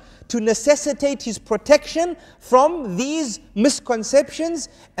knowledge to necessitate his protection from these misconceptions,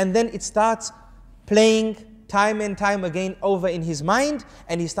 and then it starts playing time and time again over in his mind,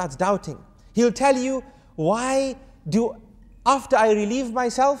 and he starts doubting. He'll tell you, after I relieve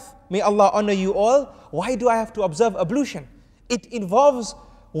myself, may Allah honor you all, why do I have to observe ablution? It involves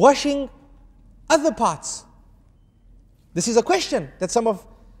washing other parts. This is a question that some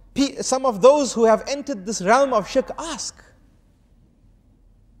of those who have entered this realm of shirk ask.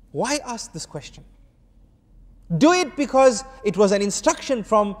 Why ask this question? Do it because it was an instruction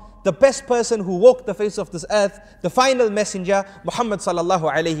from the best person who walked the face of this earth, the final messenger, Muhammad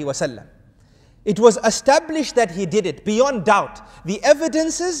sallallahu alaihi wasallam. It was established that he did it, beyond doubt. The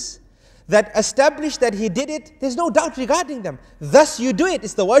evidences that establish that he did it, there's no doubt regarding them. Thus you do it.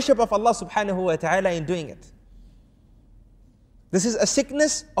 It's the worship of Allah subhanahu wa ta'ala in doing it. This is a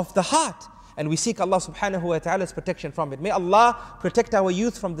sickness of the heart. And we seek Allah subhanahu wa ta'ala's protection from it. May Allah protect our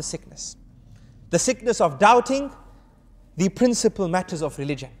youth from the sickness. The sickness of doubting the principal matters of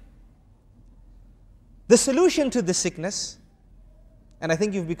religion. The solution to this sickness, and I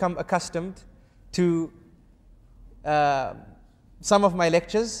think you've become accustomed to some of my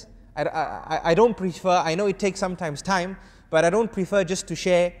lectures. I don't prefer, I know it takes sometimes time, but I don't prefer just to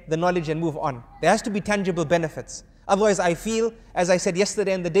share the knowledge and move on. There has to be tangible benefits. Otherwise I feel, as I said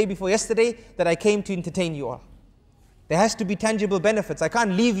yesterday and the day before yesterday, that I came to entertain you all. There has to be tangible benefits. I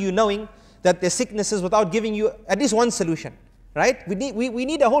can't leave you knowing that there's sicknesses without giving you at least one solution. Right? We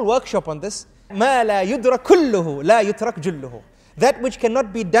need a whole workshop on this. مَا لَا يُدْرَكْ كُلُّهُ لَا يُتْرَكْ جُلُّهُ. That which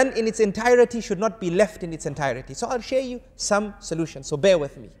cannot be done in its entirety should not be left in its entirety. So I'll share you some solutions, so bear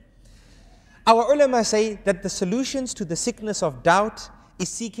with me. Our ulama say that the solutions to the sickness of doubt is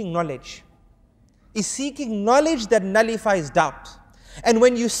seeking knowledge. Is seeking knowledge that nullifies doubt. And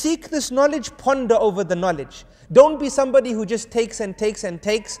when you seek this knowledge, ponder over the knowledge. Don't be somebody who just takes and takes and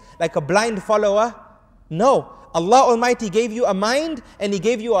takes like a blind follower. No. Allah Almighty gave you a mind and He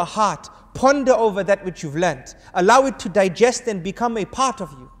gave you a heart. Ponder over that which you've learnt. Allow it to digest and become a part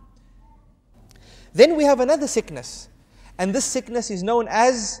of you. Then we have another sickness. And this sickness is known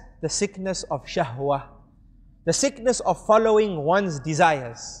as the sickness of shahwa. The sickness of following one's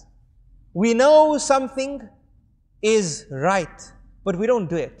desires. We know something is right, but we don't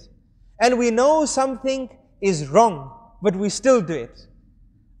do it. And we know something is wrong, but we still do it.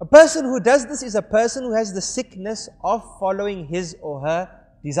 A person who does this is a person who has the sickness of following his or her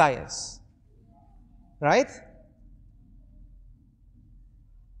desires. Right?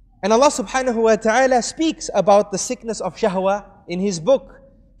 And Allah subhanahu wa ta'ala speaks about the sickness of shahwa in His book.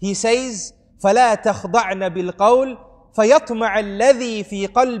 He says, فَلَا تَخْضَعْنَ بِالْقَوْلِ فَيَطْمَعَ الَّذِي فِي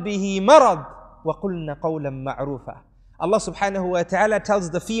قَلْبِهِ مَرَضٍ وَقُلْنَ قَوْلًا مَعْرُوفًا. Allah subhanahu wa ta'ala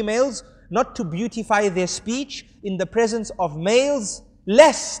tells the females not to beautify their speech in the presence of males,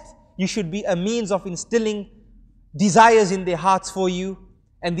 lest you should be a means of instilling desires in their hearts for you,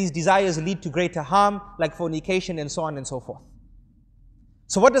 and these desires lead to greater harm, like fornication and so on and so forth.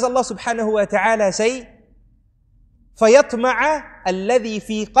 So what does Allah subhanahu wa ta'ala say? فَيَطْمَعَ الَّذِي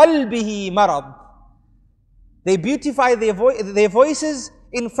فِي قَلْبِهِ مَرَضٍ. They beautify their voices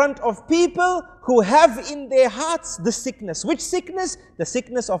in front of people who have in their hearts the sickness. Which sickness? The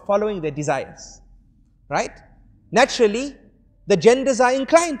sickness of following their desires. Right? Naturally, the genders are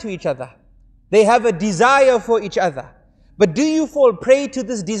inclined to each other. They have a desire for each other. But do you fall prey to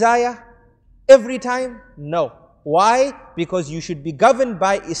this desire every time? No. Why? Because you should be governed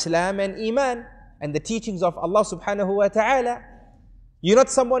by Islam and Iman and the teachings of Allah subhanahu wa ta'ala. You're not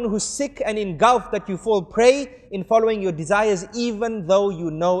someone who's sick and engulfed that you fall prey in following your desires even though you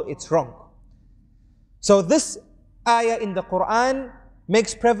know it's wrong. So this ayah in the Quran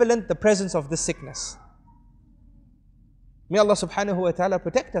makes prevalent the presence of this sickness. May Allah subhanahu wa ta'ala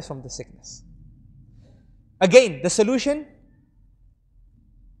protect us from the sickness. Again, the solution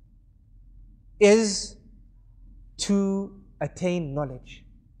is to attain knowledge.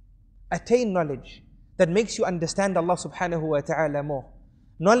 Attain knowledge that makes you understand Allah subhanahu wa ta'ala more.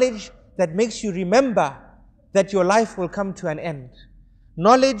 Knowledge that makes you remember that your life will come to an end.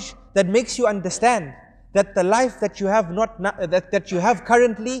 Knowledge that makes you understand that the life that you have that you have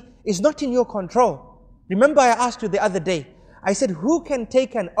currently is not in your control. Remember I asked you the other day, I said, who can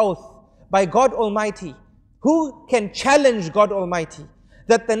take an oath by God Almighty? Who can challenge God Almighty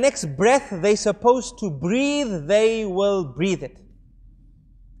that the next breath they're supposed to breathe, they will breathe it?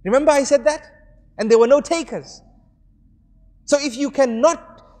 Remember I said that? And there were no takers. So if you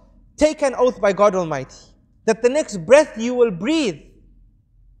cannot take an oath by God Almighty that the next breath you will breathe,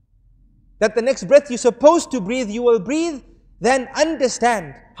 that the next breath you're supposed to breathe, you will breathe, then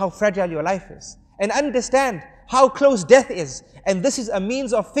understand how fragile your life is. And understand how close death is. And this is a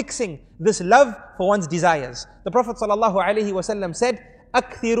means of fixing this love for one's desires. The Prophet ﷺ said,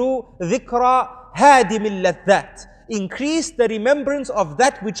 أَكْثِرُوا ذِكْرَ هَادِمِ اللَّذَّاتِ. Increase the remembrance of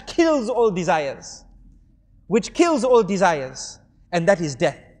that which kills all desires. Which kills all desires. And that is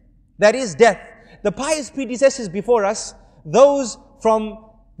death. That is death. The pious predecessors before us, those from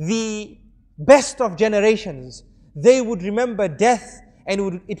the best of generations, they would remember death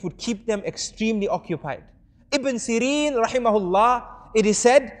and it would keep them extremely occupied. Ibn Sirin, rahimahullah, it is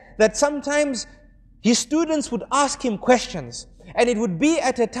said that sometimes his students would ask him questions, and it would be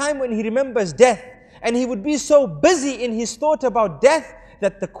at a time when he remembers death, and he would be so busy in his thought about death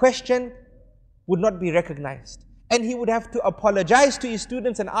that the question would not be recognized. And he would have to apologize to his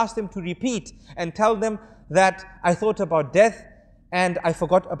students and ask them to repeat and tell them that I thought about death and I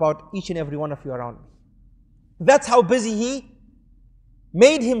forgot about each and every one of you around me. That's how busy he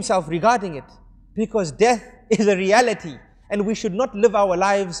made himself regarding it, because death is a reality and we should not live our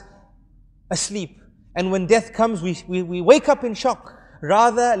lives asleep. And when death comes, we wake up in shock.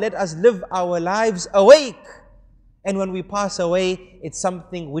 Rather, let us live our lives awake. And when we pass away, it's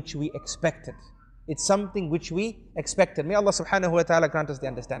something which we expected. It's something which we expected. May Allah subhanahu wa ta'ala grant us the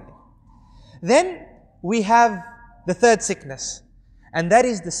understanding. Then we have the third sickness, and that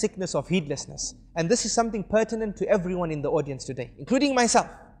is the sickness of heedlessness. And this is something pertinent to everyone in the audience today, including myself.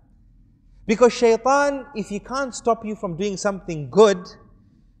 Because shaitan, if he can't stop you from doing something good,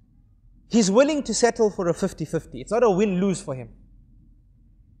 he's willing to settle for a 50-50. It's not a win-lose for him.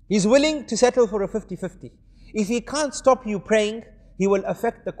 He's willing to settle for a 50-50. If he can't stop you praying, he will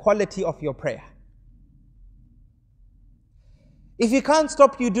affect the quality of your prayer. If he can't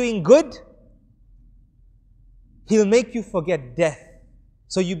stop you doing good, he'll make you forget death.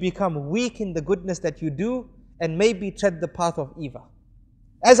 So you become weak in the goodness that you do and maybe tread the path of evil.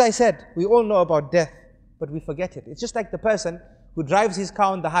 As I said, we all know about death, but we forget it. It's just like the person who drives his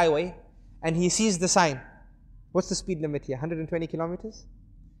car on the highway and he sees the sign. What's the speed limit here? 120 kilometers?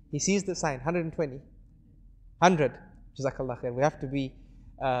 He sees the sign, 120. 100. Jazakallah khair. We have to be,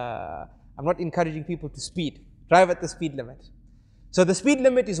 I'm not encouraging people to speed. Drive at the speed limit. So the speed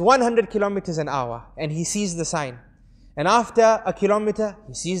limit is 100 kilometers an hour, and he sees the sign. And after a kilometer,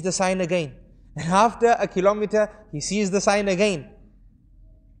 he sees the sign again. And after a kilometer, he sees the sign again.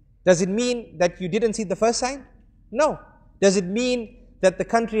 Does it mean that you didn't see the first sign? No. Does it mean that the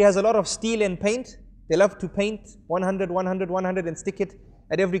country has a lot of steel and paint? They love to paint 100, 100, 100 and stick it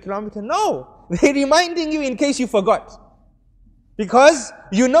at every kilometer? No. They're reminding you in case you forgot. Because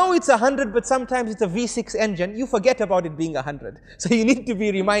you know it's 100, but sometimes it's a V6 engine. You forget about it being 100. So you need to be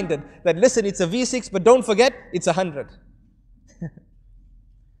reminded that, listen, it's a V6, but don't forget, it's 100.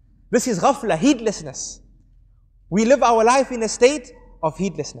 This is ghafla, heedlessness. We live our life in a state of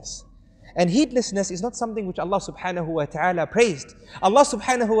heedlessness. And heedlessness is not something which Allah subhanahu wa ta'ala praised. Allah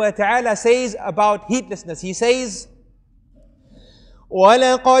subhanahu wa ta'ala says about heedlessness, He says,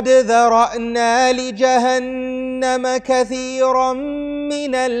 وَلَقَدْ ذَرَأْنَا لِجَهَنَّمَ كَثِيرًا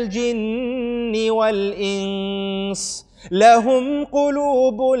مِنَ الْجِنِّ وَالْإِنسِ لَهُمْ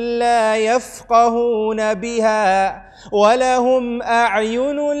قُلُوبٌ لَا يَفْقَهُونَ بِهَا وَلَهُمْ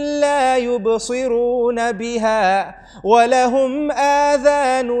أَعْيُنٌ لَا يُبْصِرُونَ بِهَا وَلَهُمْ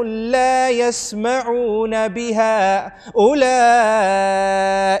آذَانٌ لَا يَسْمَعُونَ بِهَا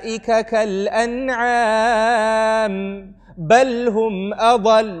أُولَئِكَ كَالْأَنْعَامِ بل هم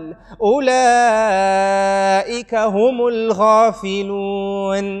أضل أولئك هم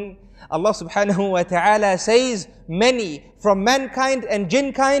الغافلون. Allah subhanahu wa ta'ala says, many from mankind and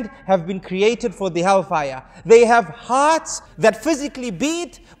jinnkind have been created for the hellfire. They have hearts that physically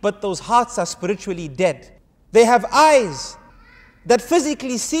beat, but those hearts are spiritually dead. They have eyes that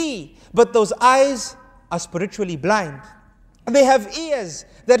physically see, but those eyes are spiritually blind. They have ears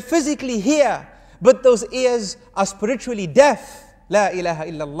that physically hear, but those ears are spiritually deaf. La ilaha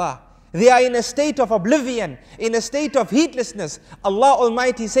illallah. They are in a state of oblivion, in a state of heedlessness. Allah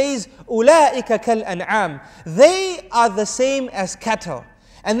Almighty says, أُولَٰئِكَ كَالْأَنْعَامِ. They are the same as cattle.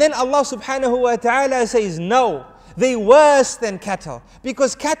 And then Allah subhanahu wa ta'ala says, no, they worse than cattle.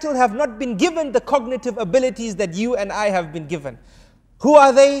 Because cattle have not been given the cognitive abilities that you and I have been given. Who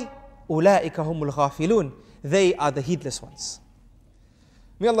are they? أُولَٰئِكَ هُمُ الْغَافِلُونَ. They are the heedless ones.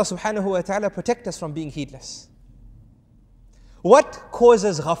 May Allah subhanahu wa ta'ala protect us from being heedless. What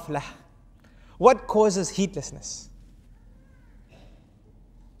causes ghaflah? What causes heedlessness?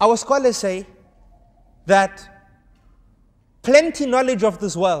 Our scholars say that plenty knowledge of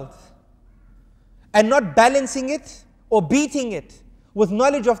this world and not balancing it or beating it with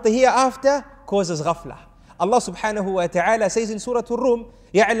knowledge of the hereafter causes ghaflah. Allah subhanahu wa ta'ala says in Surah Ar-Rum,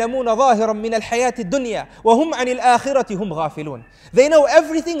 يَعْلَمُونَ ظَاهِرًا مِنَ الْحَيَاةِ الدُّنْيَا وَهُمْ عَنِ الْآخِرَةِ هُمْ غَافِلُونَ. They know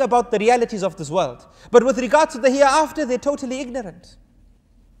everything about the realities of this world, but with regards to the hereafter, they're totally ignorant.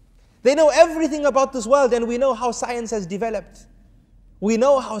 They know everything about this world, and we know how science has developed. We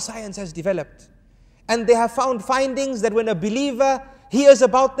know how science has developed. And they have found findings that when a believer hears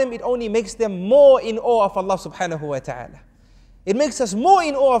about them, it only makes them more in awe of Allah subhanahu wa ta'ala. It makes us more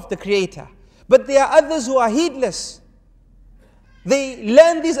in awe of the Creator. But there are others who are heedless. They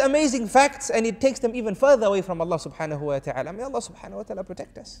learn these amazing facts and it takes them even further away from Allah subhanahu wa ta'ala. May Allah subhanahu wa ta'ala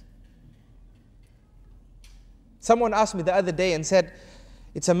protect us. Someone asked me the other day and said,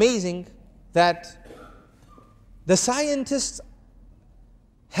 it's amazing that the scientists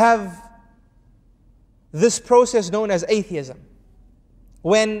have this process known as atheism,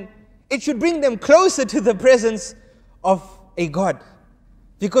 when it should bring them closer to the presence of a God,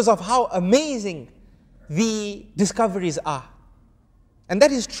 because of how amazing the discoveries are. And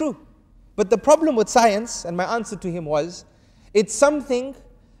that is true. But the problem with science, and my answer to him was, it's something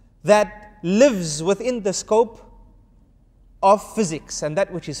that lives within the scope of physics and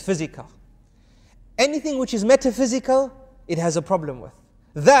that which is physical. Anything which is metaphysical, it has a problem with.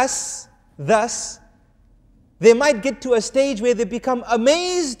 Thus, they might get to a stage where they become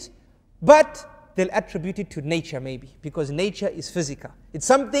amazed, but they'll attribute it to nature maybe, because nature is physical. It's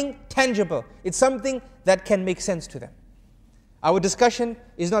something tangible. It's something that can make sense to them. Our discussion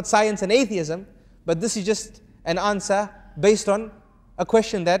is not science and atheism, but this is just an answer based on a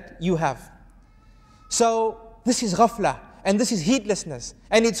question that you have. So this is ghafla, and this is heedlessness,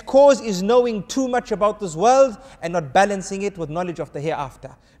 and its cause is knowing too much about this world and not balancing it with knowledge of the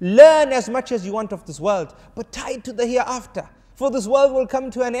hereafter. Learn as much as you want of this world, but tie it to the hereafter, for this world will come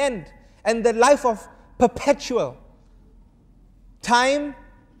to an end, and the life of perpetual time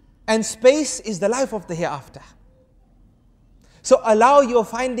and space is the life of the hereafter. So allow your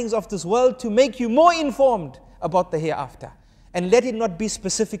findings of this world to make you more informed about the hereafter, and let it not be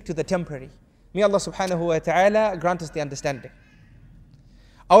specific to the temporary. May Allah subhanahu wa ta'ala grant us the understanding.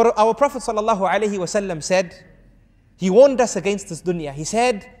 Our Prophet sallallahu alayhi wa sallam said, he warned us against this dunya. He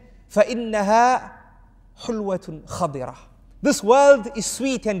said, فَإِنَّهَا حُلْوَةٌ خَضِرَةٌ. This world is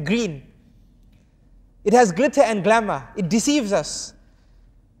sweet and green. It has glitter and glamour. It deceives us.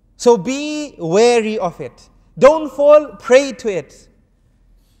 So be wary of it. Don't fall prey to it.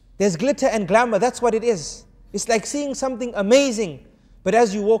 There's glitter and glamour, that's what it is. It's like seeing something amazing, but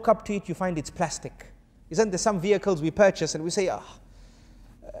as you walk up to it, you find it's plastic. Isn't there some vehicles we purchase and we say,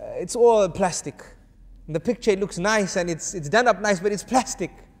 it's all plastic. In the picture it looks nice and it's done up nice, but it's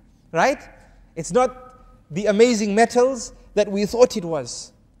plastic, right? It's not the amazing metals that we thought it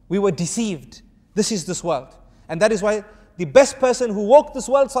was. We were deceived. This is this world. And that is why the best person who walked this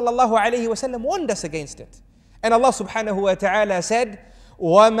world, sallallahu alayhi wa sallam, warned us against it. And Allah subhanahu wa ta'ala said,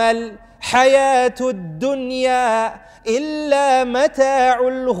 وَمَا الْحَيَاةُ الدُّنْيَا إِلَّا مَتَاعُ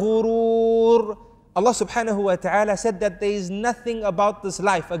الْغُرُورِ. Allah subhanahu wa ta'ala said that there is nothing about this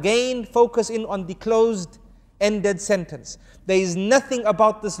life. Again, focus in on the closed-ended sentence. There is nothing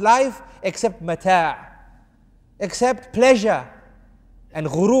about this life except mata', except pleasure and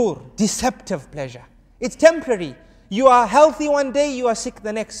ghurur, deceptive pleasure. It's temporary. You are healthy one day, you are sick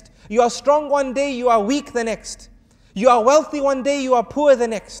the next. You are strong one day, you are weak the next. You are wealthy one day, you are poor the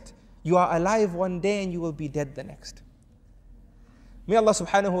next. You are alive one day and you will be dead the next. May Allah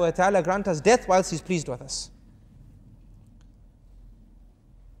subhanahu wa ta'ala grant us death whilst He's pleased with us.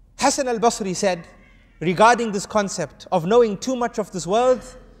 Hassan al-Basri said, regarding this concept of knowing too much of this world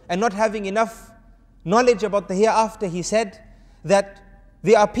and not having enough knowledge about the hereafter, he said that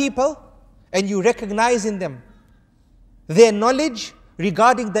there are people and you recognize in them their knowledge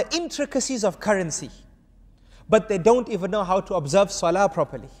regarding the intricacies of currency, but they don't even know how to observe salah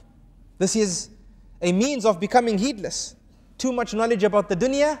properly. This is a means of becoming heedless. Too much knowledge about the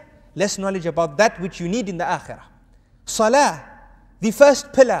dunya, less knowledge about that which you need in the akhirah. Salah, the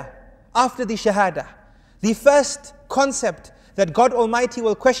first pillar after the shahada, the first concept that God Almighty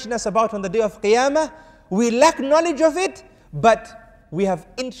will question us about on the day of Qiyamah, we lack knowledge of it, but we have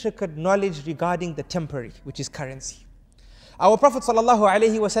intricate knowledge regarding the temporary, which is currency. Our Prophet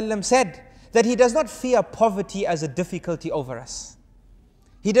ﷺ said that he does not fear poverty as a difficulty over us.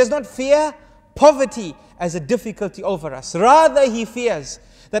 He does not fear poverty as a difficulty over us. Rather, he fears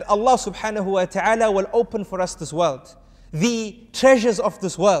that Allah subhanahu wa ta'ala will open for us this world, the treasures of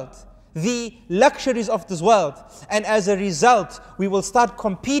this world, the luxuries of this world, and as a result, we will start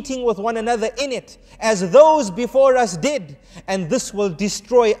competing with one another in it, as those before us did, and this will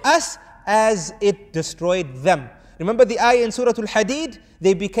destroy us as it destroyed them. Remember the ayah in Surah Al-Hadid?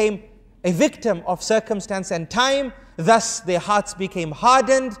 They became a victim of circumstance and time, thus their hearts became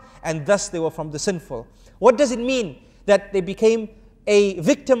hardened, and thus they were from the sinful. What does it mean that they became a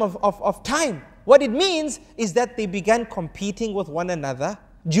victim of time? What it means is that they began competing with one another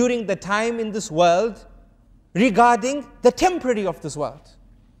during the time in this world regarding the temporary of this world.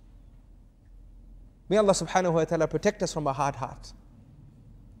 May Allah subhanahu wa ta'ala protect us from a hard heart.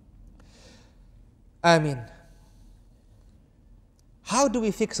 Ameen. How do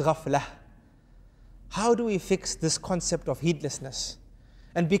we fix ghaflah? How do we fix this concept of heedlessness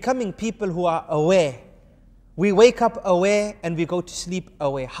and becoming people who are aware? We wake up aware and we go to sleep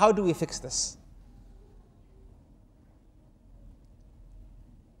aware. How do we fix this?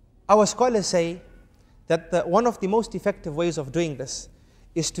 Our scholars say that one of the most effective ways of doing this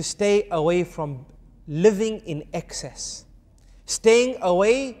is to stay away from living in excess, staying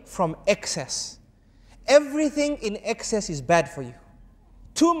away from excess. Everything in excess is bad for you.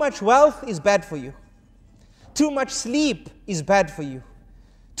 Too much wealth is bad for you. Too much sleep is bad for you.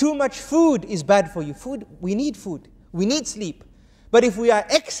 Too much food is bad for you. We need food. We need sleep. But if we are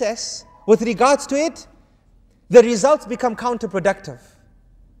excess with regards to it, the results become counterproductive.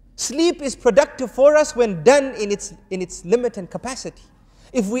 Sleep is productive for us when done in its limit and capacity.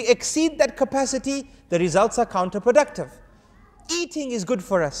 If we exceed that capacity, the results are counterproductive. Eating is good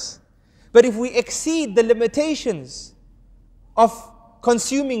for us. But if we exceed the limitations of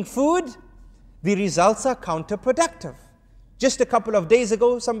consuming food, the results are counterproductive. Just a couple of days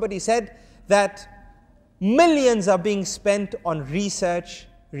ago, somebody said that millions are being spent on research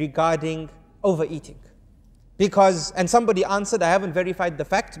regarding overeating. And somebody answered, I haven't verified the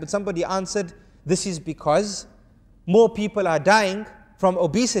fact, but somebody answered, this is because more people are dying from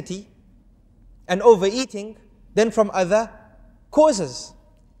obesity and overeating than from other causes.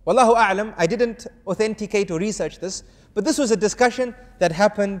 Wallahu a'lam, I didn't authenticate or research this, but this was a discussion that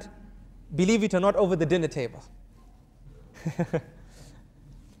happened, believe it or not, over the dinner table.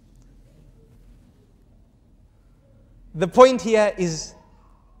 The point here is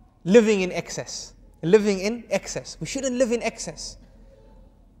living in excess. Living in excess. We shouldn't live in excess.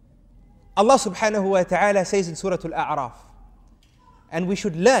 Allah subhanahu wa ta'ala says in Surah Al-A'raf, and we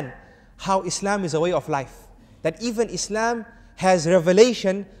should learn how Islam is a way of life. That even Islam has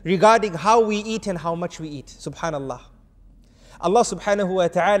revelation regarding how we eat and how much we eat. Subhanallah. Allah subhanahu wa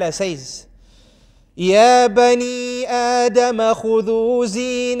ta'ala says, يا بني آدم خذوا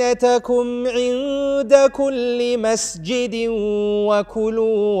زينتكم عند كل مسجد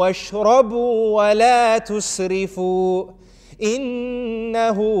وكلوا واشربوا ولا تسرفوا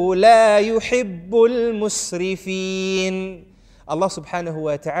إنه لا يحب المسرفين. Allah subhanahu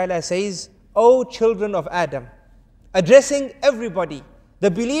wa ta'ala says, O children of Adam, addressing everybody,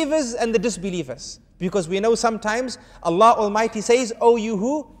 the believers and the disbelievers. Because we know sometimes Allah Almighty says, O you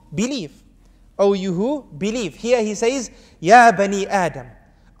who believe. O you who believe. Here He says, Ya bani Adam,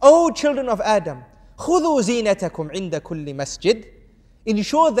 O children of Adam, خُذُوا زِينَتَكُمْ عِنْدَ كُلِّ مسجد.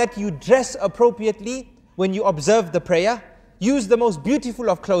 Ensure that you dress appropriately when you observe the prayer. Use the most beautiful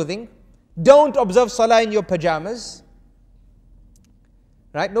of clothing. Don't observe salah in your pajamas.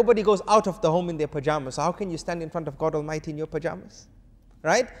 Right? Nobody goes out of the home in their pajamas. So how can you stand in front of God Almighty in your pajamas?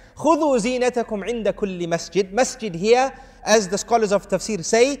 Right? خُذُوا زِينَتَكُمْ عِنْدَ كُلِّ مسجد. Masjid here, as the scholars of tafsir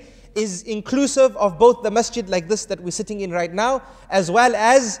say, is inclusive of both the masjid like this that we're sitting in right now, as well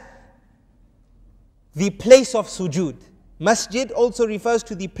as the place of sujood. Masjid also refers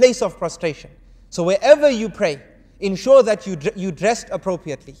to the place of prostration. So wherever you pray, ensure that you dressed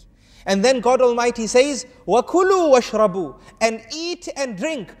appropriately. And then God Almighty says, وَكُلُوا وَاشْرَبُوا, and eat and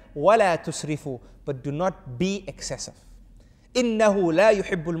drink, وَلَا تُسْرِفُوا, but do not be excessive. إِنَّهُ لَا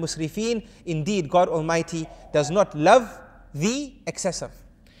يُحِبُّ الْمُسْرِفِينَ. Indeed, God Almighty does not love the excessive.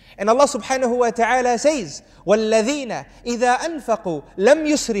 And Allah subhanahu wa ta'ala says, وَالَّذِينَ إِذَا أَنفَقُوا لَمْ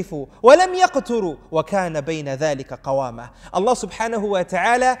يُسْرِفُوا وَلَمْ يَقْتُرُوا وَكَانَ بَيْنَ ذَلِكَ قَوَامًا. Allah subhanahu wa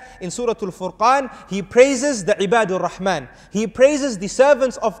ta'ala in Surah Al-Furqan, He praises the Ibadur Rahman. He praises the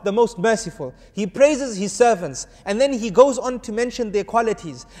servants of the Most Merciful. He praises His servants. And then He goes on to mention their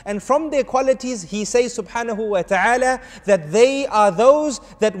qualities. And from their qualities, He says subhanahu wa ta'ala that they are those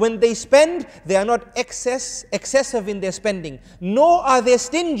that when they spend, they are not excessive in their spending, nor are they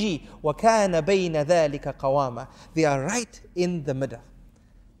stingy. وَكَانَ بَيْنَ ذَلِكَ قَوَامًا. They are right in the middle.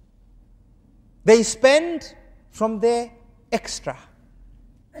 They spend from their extra.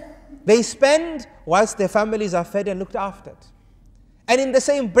 They spend whilst their families are fed and looked after. And in the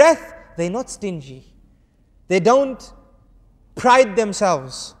same breath, they're not stingy. They don't pride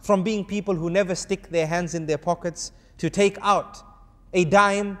themselves from being people who never stick their hands in their pockets to take out a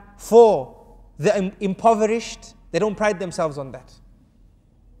dime for the impoverished. They don't pride themselves on that.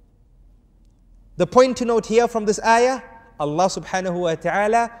 The point to note here from this ayah, Allah subhanahu wa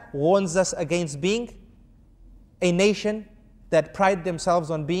ta'ala warns us against being a nation that pride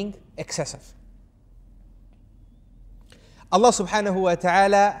themselves on being excessive. Allah subhanahu wa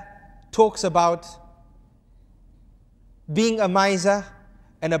ta'ala talks about being a miser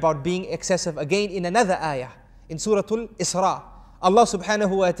and about being excessive again in another ayah. In Surah Al-Isra, Allah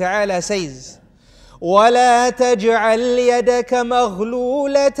subhanahu wa ta'ala says, وَلَا تَجْعَلْ يَدَكَ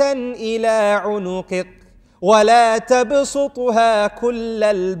مَغْلُولَةً إِلَىٰ عُنُقِكَ وَلَا تَبْسُطْهَا كُلَّ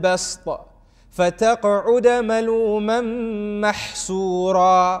الْبَسْطِ فَتَقْعُدَ مَلُومًا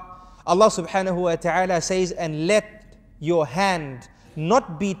مَحْسُورًا. Allah subhanahu wa ta'ala says, and let your hand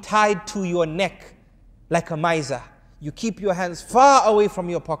not be tied to your neck like a miser. You keep your hands far away from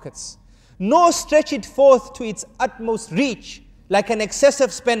your pockets. nor stretch it forth to its utmost reach, like an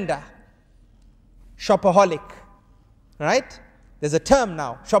excessive spender. Shopaholic. Right? There's a term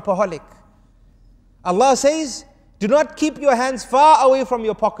now, shopaholic. Allah says, do not keep your hands far away from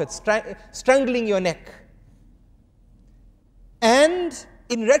your pockets, strangling your neck. And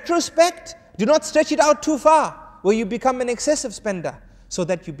in retrospect, do not stretch it out too far, where you become an excessive spender, so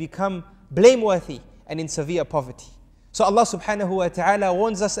that you become blameworthy and in severe poverty. So Allah subhanahu wa ta'ala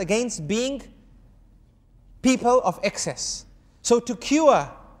warns us against being people of excess. So to cure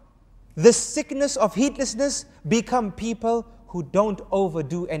this sickness of heedlessness, become people who don't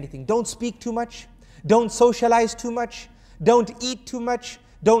overdo anything. Don't speak too much, don't socialize too much, don't eat too much,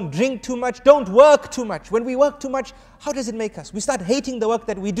 don't drink too much, don't work too much. When we work too much, how does it make us? We start hating the work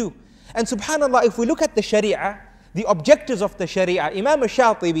that we do. And subhanAllah, if we look at the Sharia, the objectives of the Sharia, Imam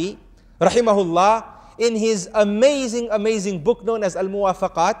al-Shatibi, rahimahullah, in his amazing book known as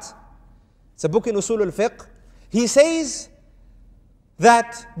Al-Muwafaqat, it's a book in Usul al-Fiqh, he says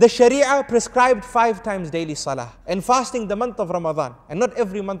that the Sharia prescribed 5 times daily salah and fasting the month of Ramadan, and not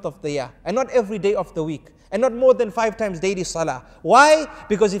every month of the year, and not every day of the week, and not more than 5 times daily salah. Why?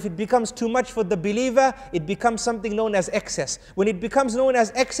 Because if it becomes too much for the believer, it becomes something known as excess. When it becomes known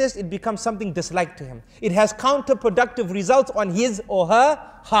as excess, it becomes something disliked to him. It has counterproductive results on his or her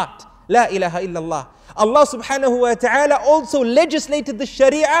heart. La ilaha illallah. Allah subhanahu wa ta'ala also legislated the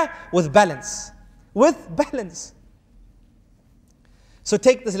Sharia with balance. With balance. So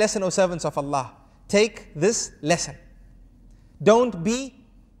take this lesson, O servants of Allah. Take this lesson. Don't be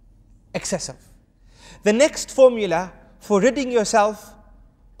excessive. The next formula for ridding yourself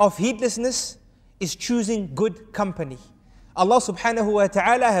of heedlessness is choosing good company. Allah subhanahu wa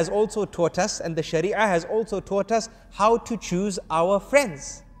ta'ala has also taught us, and the Sharia has also taught us, how to choose our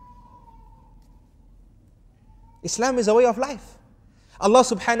friends. Islam is a way of life. Allah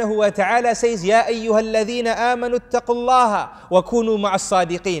subhanahu wa ta'ala says, Ya ayyuhalladhina amanu ittaqullaha wa kunu ma'as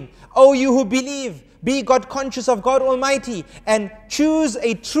sadiqeen. O you who believe, be God conscious of God Almighty and choose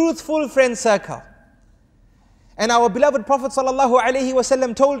a truthful friend circle. And our beloved Prophet sallallahu alaihi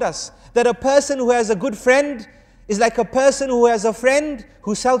wasallam told us that a person who has a good friend is like a person who has a friend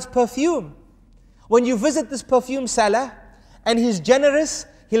who sells perfume. When you visit this perfume seller and he's generous,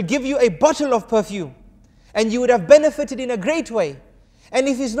 he'll give you a bottle of perfume and you would have benefited in a great way. And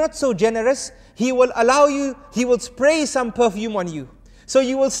if he's not so generous, he will allow you, he will spray some perfume on you. So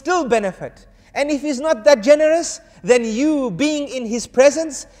you will still benefit. And if he's not that generous, then you being in his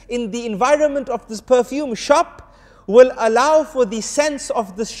presence, in the environment of this perfume shop, will allow for the sense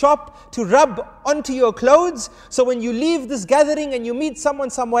of the shop to rub onto your clothes. So when you leave this gathering and you meet someone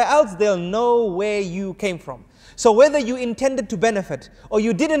somewhere else, they'll know where you came from. So whether you intended to benefit or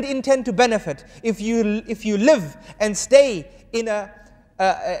you didn't intend to benefit, if you live and stay in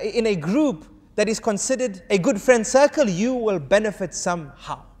a group that is considered a good friend circle, you will benefit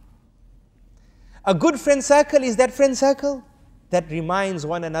somehow. A good friend circle is that friend circle that reminds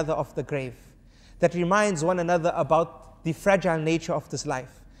one another of the grave, that reminds one another about the fragile nature of this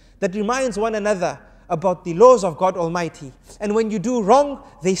life, that reminds one another about the laws of God Almighty. And when you do wrong,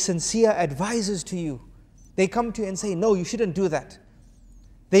 they sincere advisors to you. They come to you and say, no, you shouldn't do that.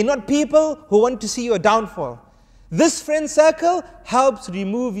 They're not people who want to see your downfall. This friend circle helps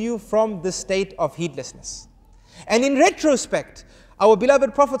remove you from the state of heedlessness. And in retrospect, our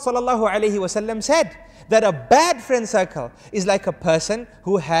beloved Prophet ﷺ said that a bad friend circle is like a person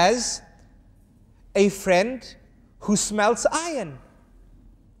who has a friend who smelts iron.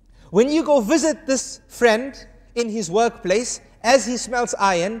 When you go visit this friend in his workplace, as he smelts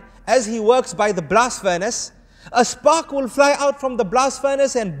iron, as he works by the blast furnace, a spark will fly out from the blast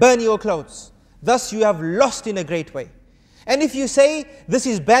furnace and burn your clothes. Thus you have lost in a great way. And if you say, this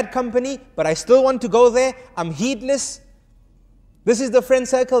is bad company, but I still want to go there, I'm heedless, this is the friend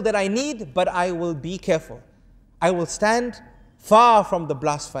circle that I need, but I will be careful. I will stand far from the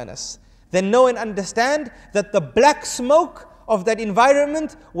blast furnace. Then know and understand that the black smoke of that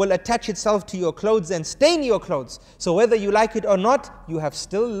environment will attach itself to your clothes and stain your clothes. So whether you like it or not, you have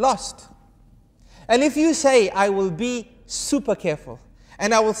still lost. And if you say, I will be super careful,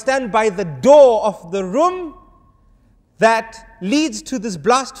 and I will stand by the door of the room that leads to this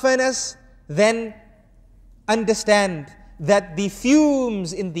blast furnace, then understand that the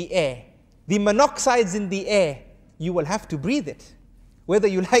fumes in the air, the monoxides in the air, you will have to breathe it, whether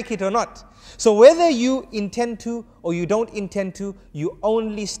you like it or not. So whether you intend to or you don't intend to, you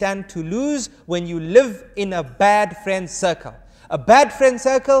only stand to lose when you live in a bad friend circle. A bad friend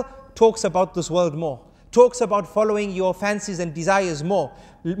circle talks about this world more, talks about following your fancies and desires more,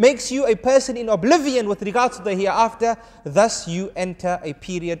 makes you a person in oblivion with regards to the hereafter, thus you enter a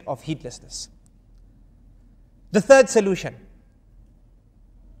period of heedlessness. The third solution,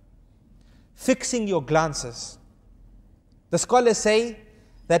 fixing your glances. The scholars say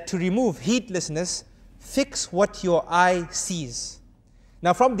that to remove heedlessness, fix what your eye sees.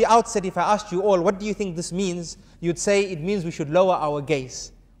 Now from the outset, if I asked you all, what do you think this means? You'd say it means we should lower our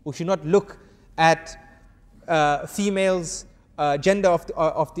gaze. We should not look at females, gender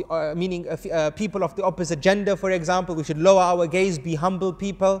meaning people of the opposite gender, for example. We should lower our gaze, be humble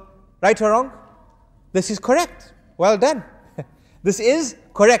people. Right or wrong? This is correct. Well done. This is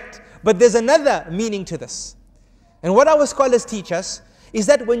correct. But there's another meaning to this. And what our scholars teach us is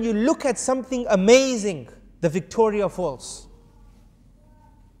that when you look at something amazing, the Victoria Falls,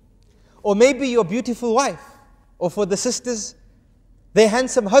 or maybe your beautiful wife, or for the sisters, their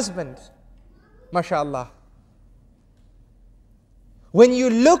handsome husband, mashallah. When you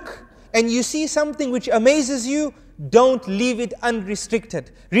look and you see something which amazes you, don't leave it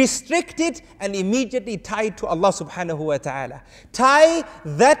unrestricted. Restrict it and immediately tie it to Allah subhanahu wa ta'ala. Tie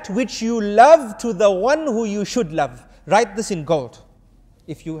that which you love to the one who you should love. Write this in gold,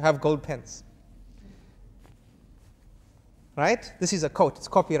 if you have gold pens. Right? This is a quote, it's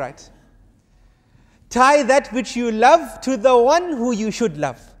copyright. Tie that which you love to the one who you should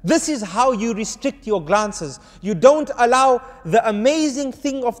love. This is how you restrict your glances. You don't allow the amazing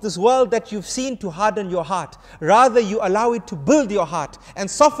thing of this world that you've seen to harden your heart. Rather, you allow it to build your heart and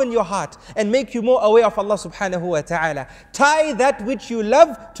soften your heart and make you more aware of Allah subhanahu wa ta'ala. Tie that which you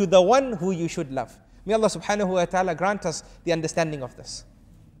love to the one who you should love. May Allah subhanahu wa ta'ala grant us the understanding of this.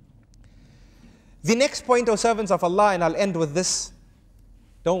 The next point, O servants of Allah, and I'll end with this.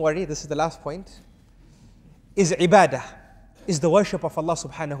 Don't worry, this is the last point. Is ibadah, is the worship of Allah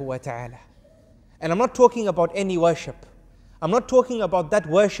subhanahu wa ta'ala. And I'm not talking about any worship. I'm not talking about that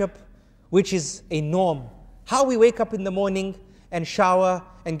worship which is a norm. How we wake up in the morning and shower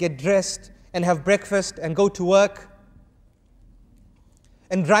and get dressed and have breakfast and go to work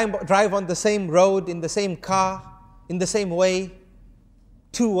and drive on the same road, in the same car, in the same way,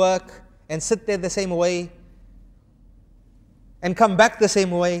 to work and sit there the same way and come back the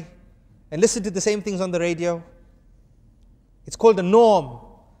same way and listen to the same things on the radio. It's called a norm.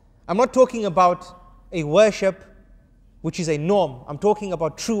 I'm not talking about a worship which is a norm. I'm talking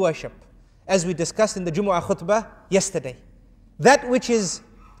about true worship, as we discussed in the Jumu'ah khutbah yesterday. That which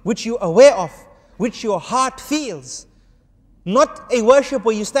you're aware of, which your heart feels. Not a worship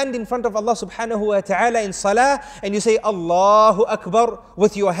where you stand in front of Allah subhanahu wa ta'ala in salah and you say Allahu Akbar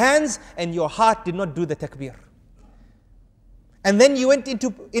with your hands and your heart did not do the takbir. And then you went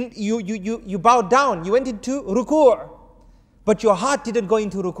you bowed down, you went into ruku', but your heart didn't go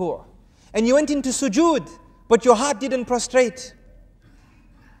into ruku'. And you went into sujood, but your heart didn't prostrate.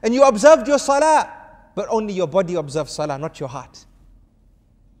 And you observed your salah, but only your body observed salah, not your heart.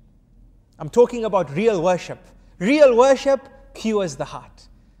 I'm talking about real worship. Real worship cures the heart.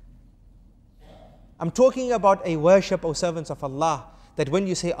 I'm talking about a worship, O servants of Allah, that when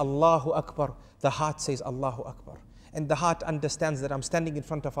you say Allahu Akbar, the heart says Allahu Akbar. And the heart understands that I'm standing in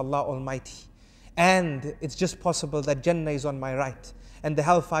front of Allah Almighty. And it's just possible that Jannah is on my right, and the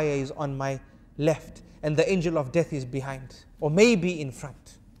hellfire is on my left, and the angel of death is behind, or maybe in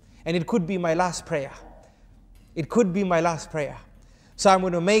front. And it could be my last prayer. It could be my last prayer. So I'm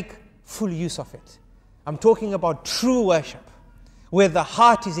going to make full use of it. I'm talking about true worship, where the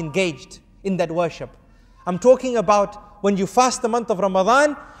heart is engaged in that worship. I'm talking about when you fast the month of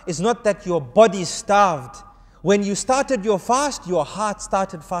Ramadan, it's not that your body is starved. When you started your fast, your heart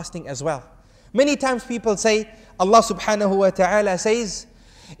started fasting as well. Many times people say, Allah subhanahu wa ta'ala says,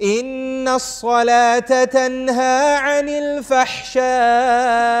 إِنَّ الصَّلَاةَ تَنْهَى عَنِ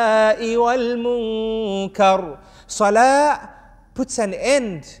الْفَحْشَاءِ وَالْمُنكَرِ. Salah puts an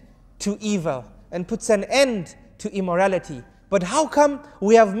end to evil and puts an end to immorality. But how come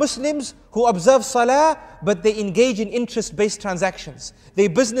we have Muslims who observe salah, but they engage in interest-based transactions? Their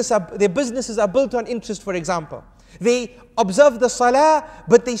businesses are built on interest, for example. They observe the salah,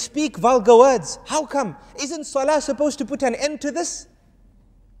 but they speak vulgar words. How come? Isn't salah supposed to put an end to this?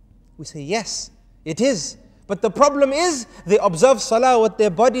 We say, yes, it is. But the problem is, they observe salah with their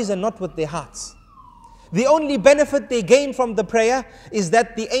bodies and not with their hearts. The only benefit they gain from the prayer is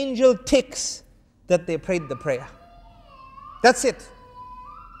that the angel ticks that they prayed the prayer. That's it.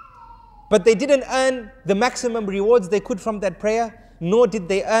 But they didn't earn the maximum rewards they could from that prayer, nor did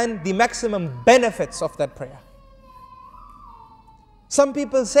they earn the maximum benefits of that prayer. Some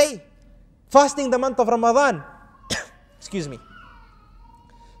people say, fasting the month of Ramadan, excuse me,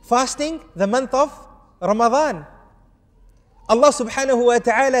 fasting the month of Ramadan. Allah subhanahu wa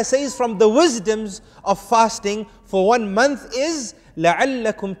ta'ala says from the wisdoms of fasting for 1 month is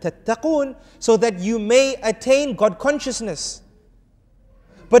لَعَلَّكُمْ تَتَّقُونَ, so that you may attain God consciousness.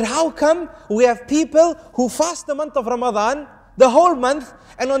 But how come we have people who fast the month of Ramadan, the whole month,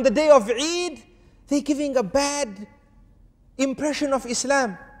 and on the day of Eid, they're giving a bad impression of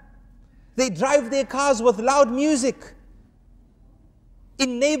Islam. They drive their cars with loud music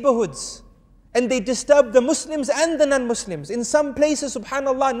in neighborhoods, and they disturb the Muslims and the non-Muslims. In some places,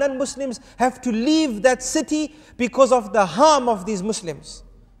 subhanAllah, non-Muslims have to leave that city because of the harm of these Muslims.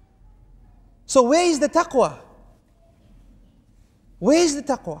 So where is the taqwa? Where is the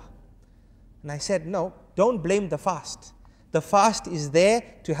taqwa? And I said, no, don't blame the fast. The fast is there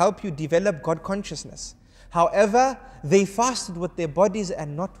to help you develop God consciousness. However, they fasted with their bodies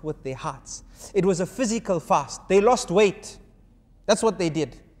and not with their hearts. It was a physical fast. They lost weight. That's what they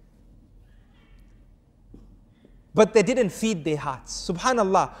did. But they didn't feed their hearts.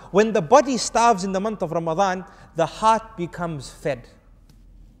 Subhanallah, when the body starves in the month of Ramadan, the heart becomes fed.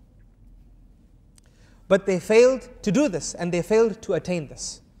 But they failed to do this, and they failed to attain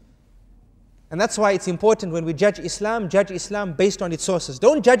this. And that's why it's important when we judge Islam based on its sources.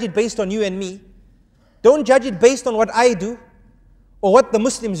 Don't judge it based on you and me. Don't judge it based on what I do or what the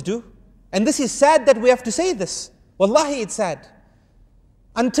Muslims do. And this is sad that we have to say this. Wallahi, it's sad.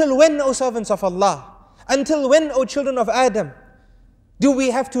 Until when, O servants of Allah? Until when, O children of Adam, do we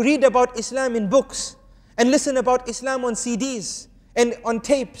have to read about Islam in books and listen about Islam on CDs and on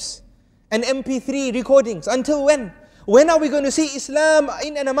tapes and MP3 recordings? Until when? When are we going to see Islam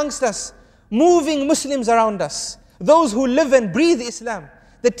in and amongst us, moving Muslims around us, those who live and breathe Islam?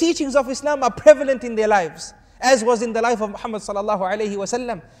 The teachings of Islam are prevalent in their lives, as was in the life of Muhammad sallallahu alayhi wa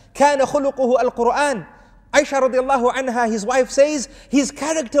sallam. كَانَ خُلُقُهُ الْقُرْآنِ. Aisha radiallahu anha, his wife, says his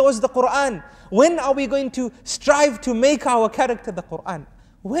character was the Quran. When are we going to strive to make our character the Quran?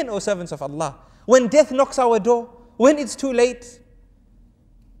 When, O servants of Allah? When death knocks our door? When it's too late?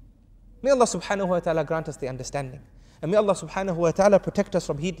 May Allah subhanahu wa ta'ala grant us the understanding. And may Allah subhanahu wa ta'ala protect us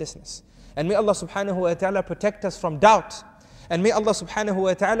from heedlessness. And may Allah subhanahu wa ta'ala protect us from doubt. And may Allah subhanahu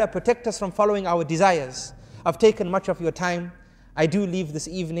wa ta'ala protect us from following our desires. I've taken much of your time. I do leave this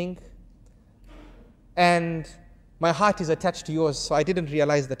evening. And my heart is attached to yours, so I didn't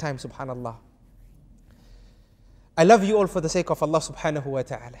realize the time, subhanallah. I love you all for the sake of Allah subhanahu wa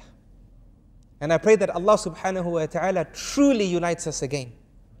ta'ala. And I pray that Allah subhanahu wa ta'ala truly unites us again.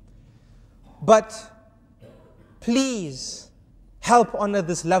 But please help honor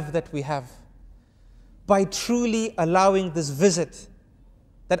this love that we have by truly allowing this visit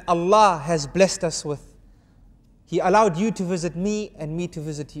that Allah has blessed us with. He allowed you to visit me and me to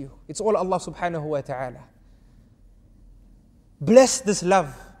visit you. It's all Allah subhanahu wa ta'ala. Bless this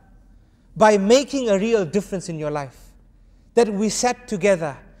love by making a real difference in your life. That we sat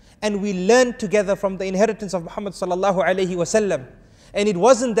together and we learned together from the inheritance of Muhammad sallallahu alayhi wa sallam. And it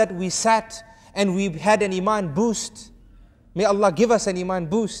wasn't that we sat and we had an iman boost. May Allah give us an iman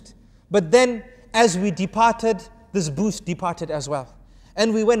boost. But then as we departed, this boost departed as well.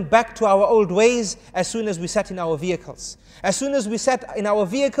 And we went back to our old ways as soon as we sat in our vehicles. As soon as we sat in our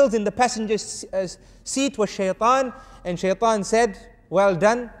vehicles, in the passenger seat was shaitan, and shaitan said, well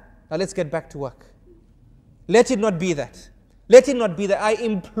done, now let's get back to work. Let it not be that. Let it not be that. I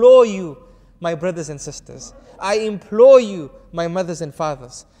implore you, my brothers and sisters. I implore you, my mothers and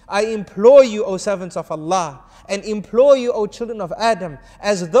fathers. I implore you, O servants of Allah, and implore you, O children of Adam,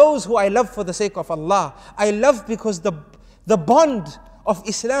 as those who I love for the sake of Allah. I love because the bond of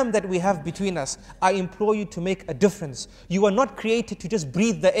Islam that we have between us, I implore you to make a difference. You are not created to just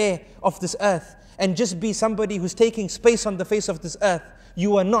breathe the air of this earth and just be somebody who's taking space on the face of this earth.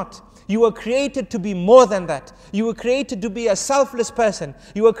 You are not. You were created to be more than that. You were created to be a selfless person.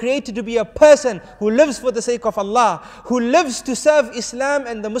 You were created to be a person who lives for the sake of Allah, who lives to serve Islam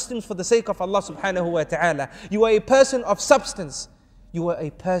and the Muslims for the sake of Allah subhanahu wa ta'ala. You are a person of substance. You are a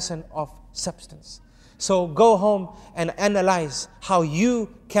person of substance. So go home and analyze how you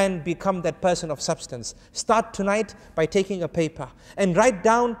can become that person of substance. Start tonight by taking a paper and write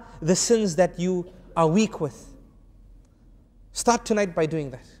down the sins that you are weak with. Start tonight by doing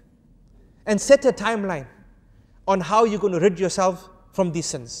that. And set a timeline on how you're going to rid yourself from these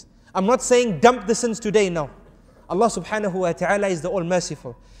sins. I'm not saying dump the sins today, no. Allah subhanahu wa ta'ala is the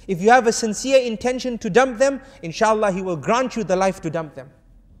all-merciful. If you have a sincere intention to dump them, inshallah He will grant you the life to dump them.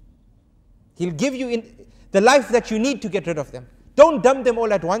 He'll give you the life that you need to get rid of them. Don't dump them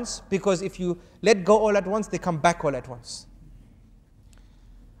all at once, because if you let go all at once, they come back all at once.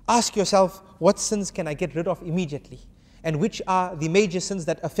 Ask yourself, what sins can I get rid of immediately? And which are the major sins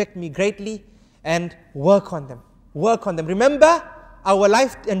that affect me greatly? and work on them. Work on them. Remember, our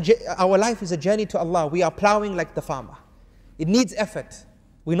life is a journey to Allah. We are plowing like the farmer. It needs effort.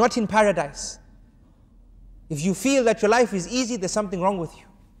 We're not in paradise. If you feel that your life is easy, there's something wrong with you.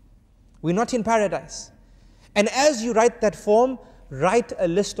 We're not in paradise. And as you write that form, write a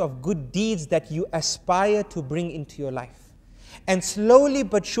list of good deeds that you aspire to bring into your life. And slowly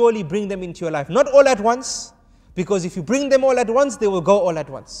but surely bring them into your life. Not all at once, because if you bring them all at once, they will go all at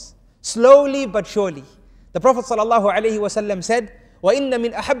once. Slowly but surely. The Prophet ﷺ said, وَإِنَّ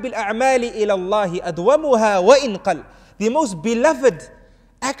مِنْ أَحَبِّ الْأَعْمَالِ إِلَى اللَّهِ أَدْوَمُهَا وَإِنْ قَلْ. The most beloved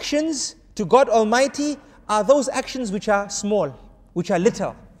actions to God Almighty are those actions which are small, which are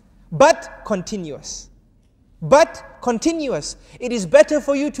little, but continuous. But continuous. It is better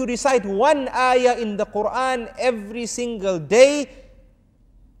for you to recite one ayah in the Quran every single day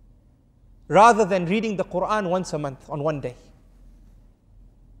rather than reading the Quran once a month on one day.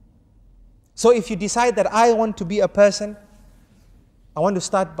 So if you decide that I want to be a person, I want to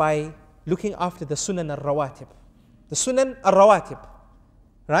start by looking after the Sunan al-Rawatib. The Sunan al-Rawatib,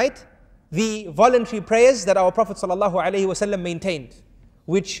 right? The voluntary prayers that our Prophet ﷺ maintained,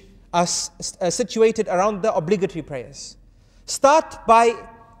 which are situated around the obligatory prayers. Start by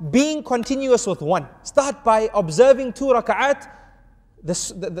being continuous with one. Start by observing 2 raka'at, the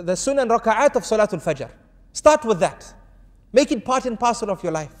Sunan raka'at of Salatul Fajr. Start with that. Make it part and parcel of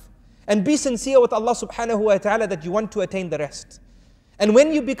your life. And be sincere with Allah subhanahu wa ta'ala that you want to attain the rest. And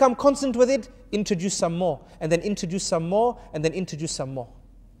when you become constant with it, introduce some more, and then introduce some more, and then introduce some more.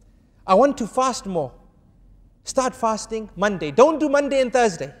 I want to fast more. Start fasting Monday. Don't do Monday and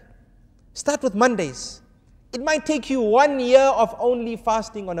Thursday. Start with Mondays. It might take you 1 year of only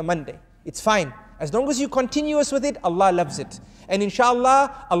fasting on a Monday. It's fine. As long as you're continuous with it, Allah loves it. And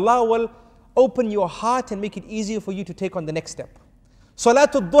inshallah, Allah will open your heart and make it easier for you to take on the next step.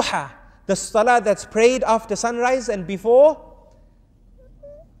 Salatul Duha, the salah that's prayed after sunrise and before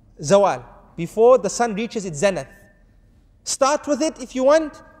Zawal, before the sun reaches its zenith. Start with it if you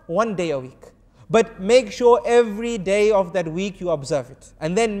want, 1 day a week. But make sure every day of that week you observe it.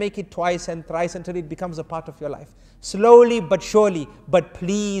 And then make it twice and thrice until it becomes a part of your life. Slowly but surely, but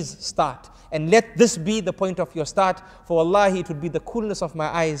please start. And let this be the point of your start. For wallahi, it would be the coolness of my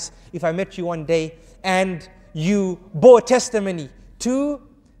eyes if I met you one day and you bore testimony to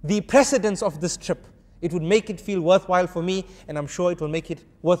the precedence of this trip. It would make it feel worthwhile for me, and I'm sure it will make it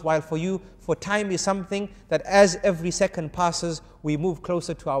worthwhile for you. For time is something that as every second passes, we move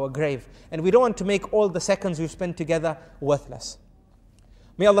closer to our grave. And we don't want to make all the seconds we've spent together worthless.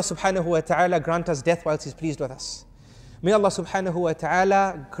 May Allah subhanahu wa ta'ala grant us death whilst He's pleased with us. May Allah subhanahu wa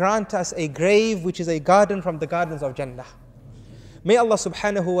ta'ala grant us a grave which is a garden from the gardens of Jannah. May Allah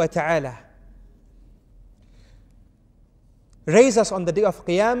subhanahu wa ta'ala raise us on the day of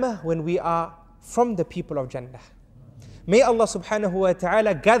Qiyamah when we are from the people of Jannah. May Allah subhanahu wa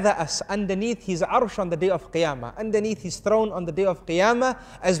ta'ala gather us underneath His arsh on the day of Qiyamah, underneath His throne on the day of Qiyamah,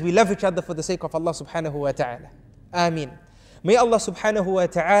 as we love each other for the sake of Allah subhanahu wa ta'ala. Ameen. May Allah subhanahu wa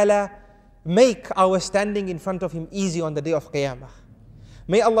ta'ala make our standing in front of Him easy on the day of Qiyamah.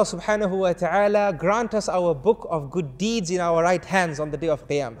 May Allah subhanahu wa ta'ala grant us our book of good deeds in our right hands on the day of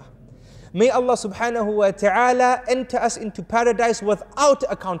Qiyamah. May Allah subhanahu wa ta'ala enter us into paradise without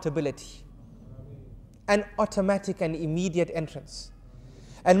accountability. An automatic and immediate entrance.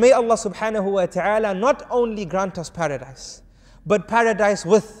 And may Allah subhanahu wa ta'ala not only grant us paradise, but paradise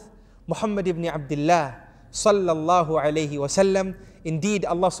with Muhammad ibn Abdullah sallallahu alayhi wa sallam. Indeed,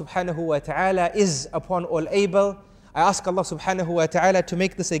 Allah subhanahu wa ta'ala is upon all able. I ask Allah subhanahu wa ta'ala to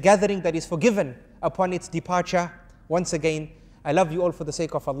make this a gathering that is forgiven upon its departure. Once again, I love you all for the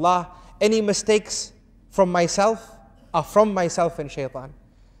sake of Allah. Any mistakes from myself are from myself and shaitan.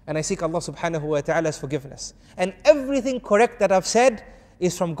 And I seek Allah subhanahu wa ta'ala's forgiveness. And everything correct that I've said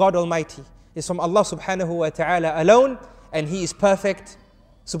is from God Almighty. Is from Allah subhanahu wa ta'ala alone. And He is perfect.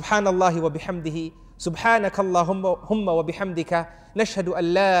 Subhanallahi wa bihamdihi. Subhanakallahumma wa bihamdika. Nashhadu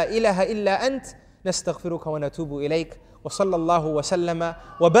an la ilaha illa ant. Nastaghfiruka wa natubu ilayk. Wa sallallahu wa sallama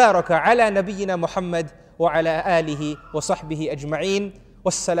wa baraka ala nabiyyina Muhammad wa ala alihi wa sahbihi ajma'in.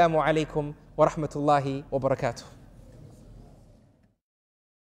 Wassalamu alaykum wa rahmatullahi wa barakatuh.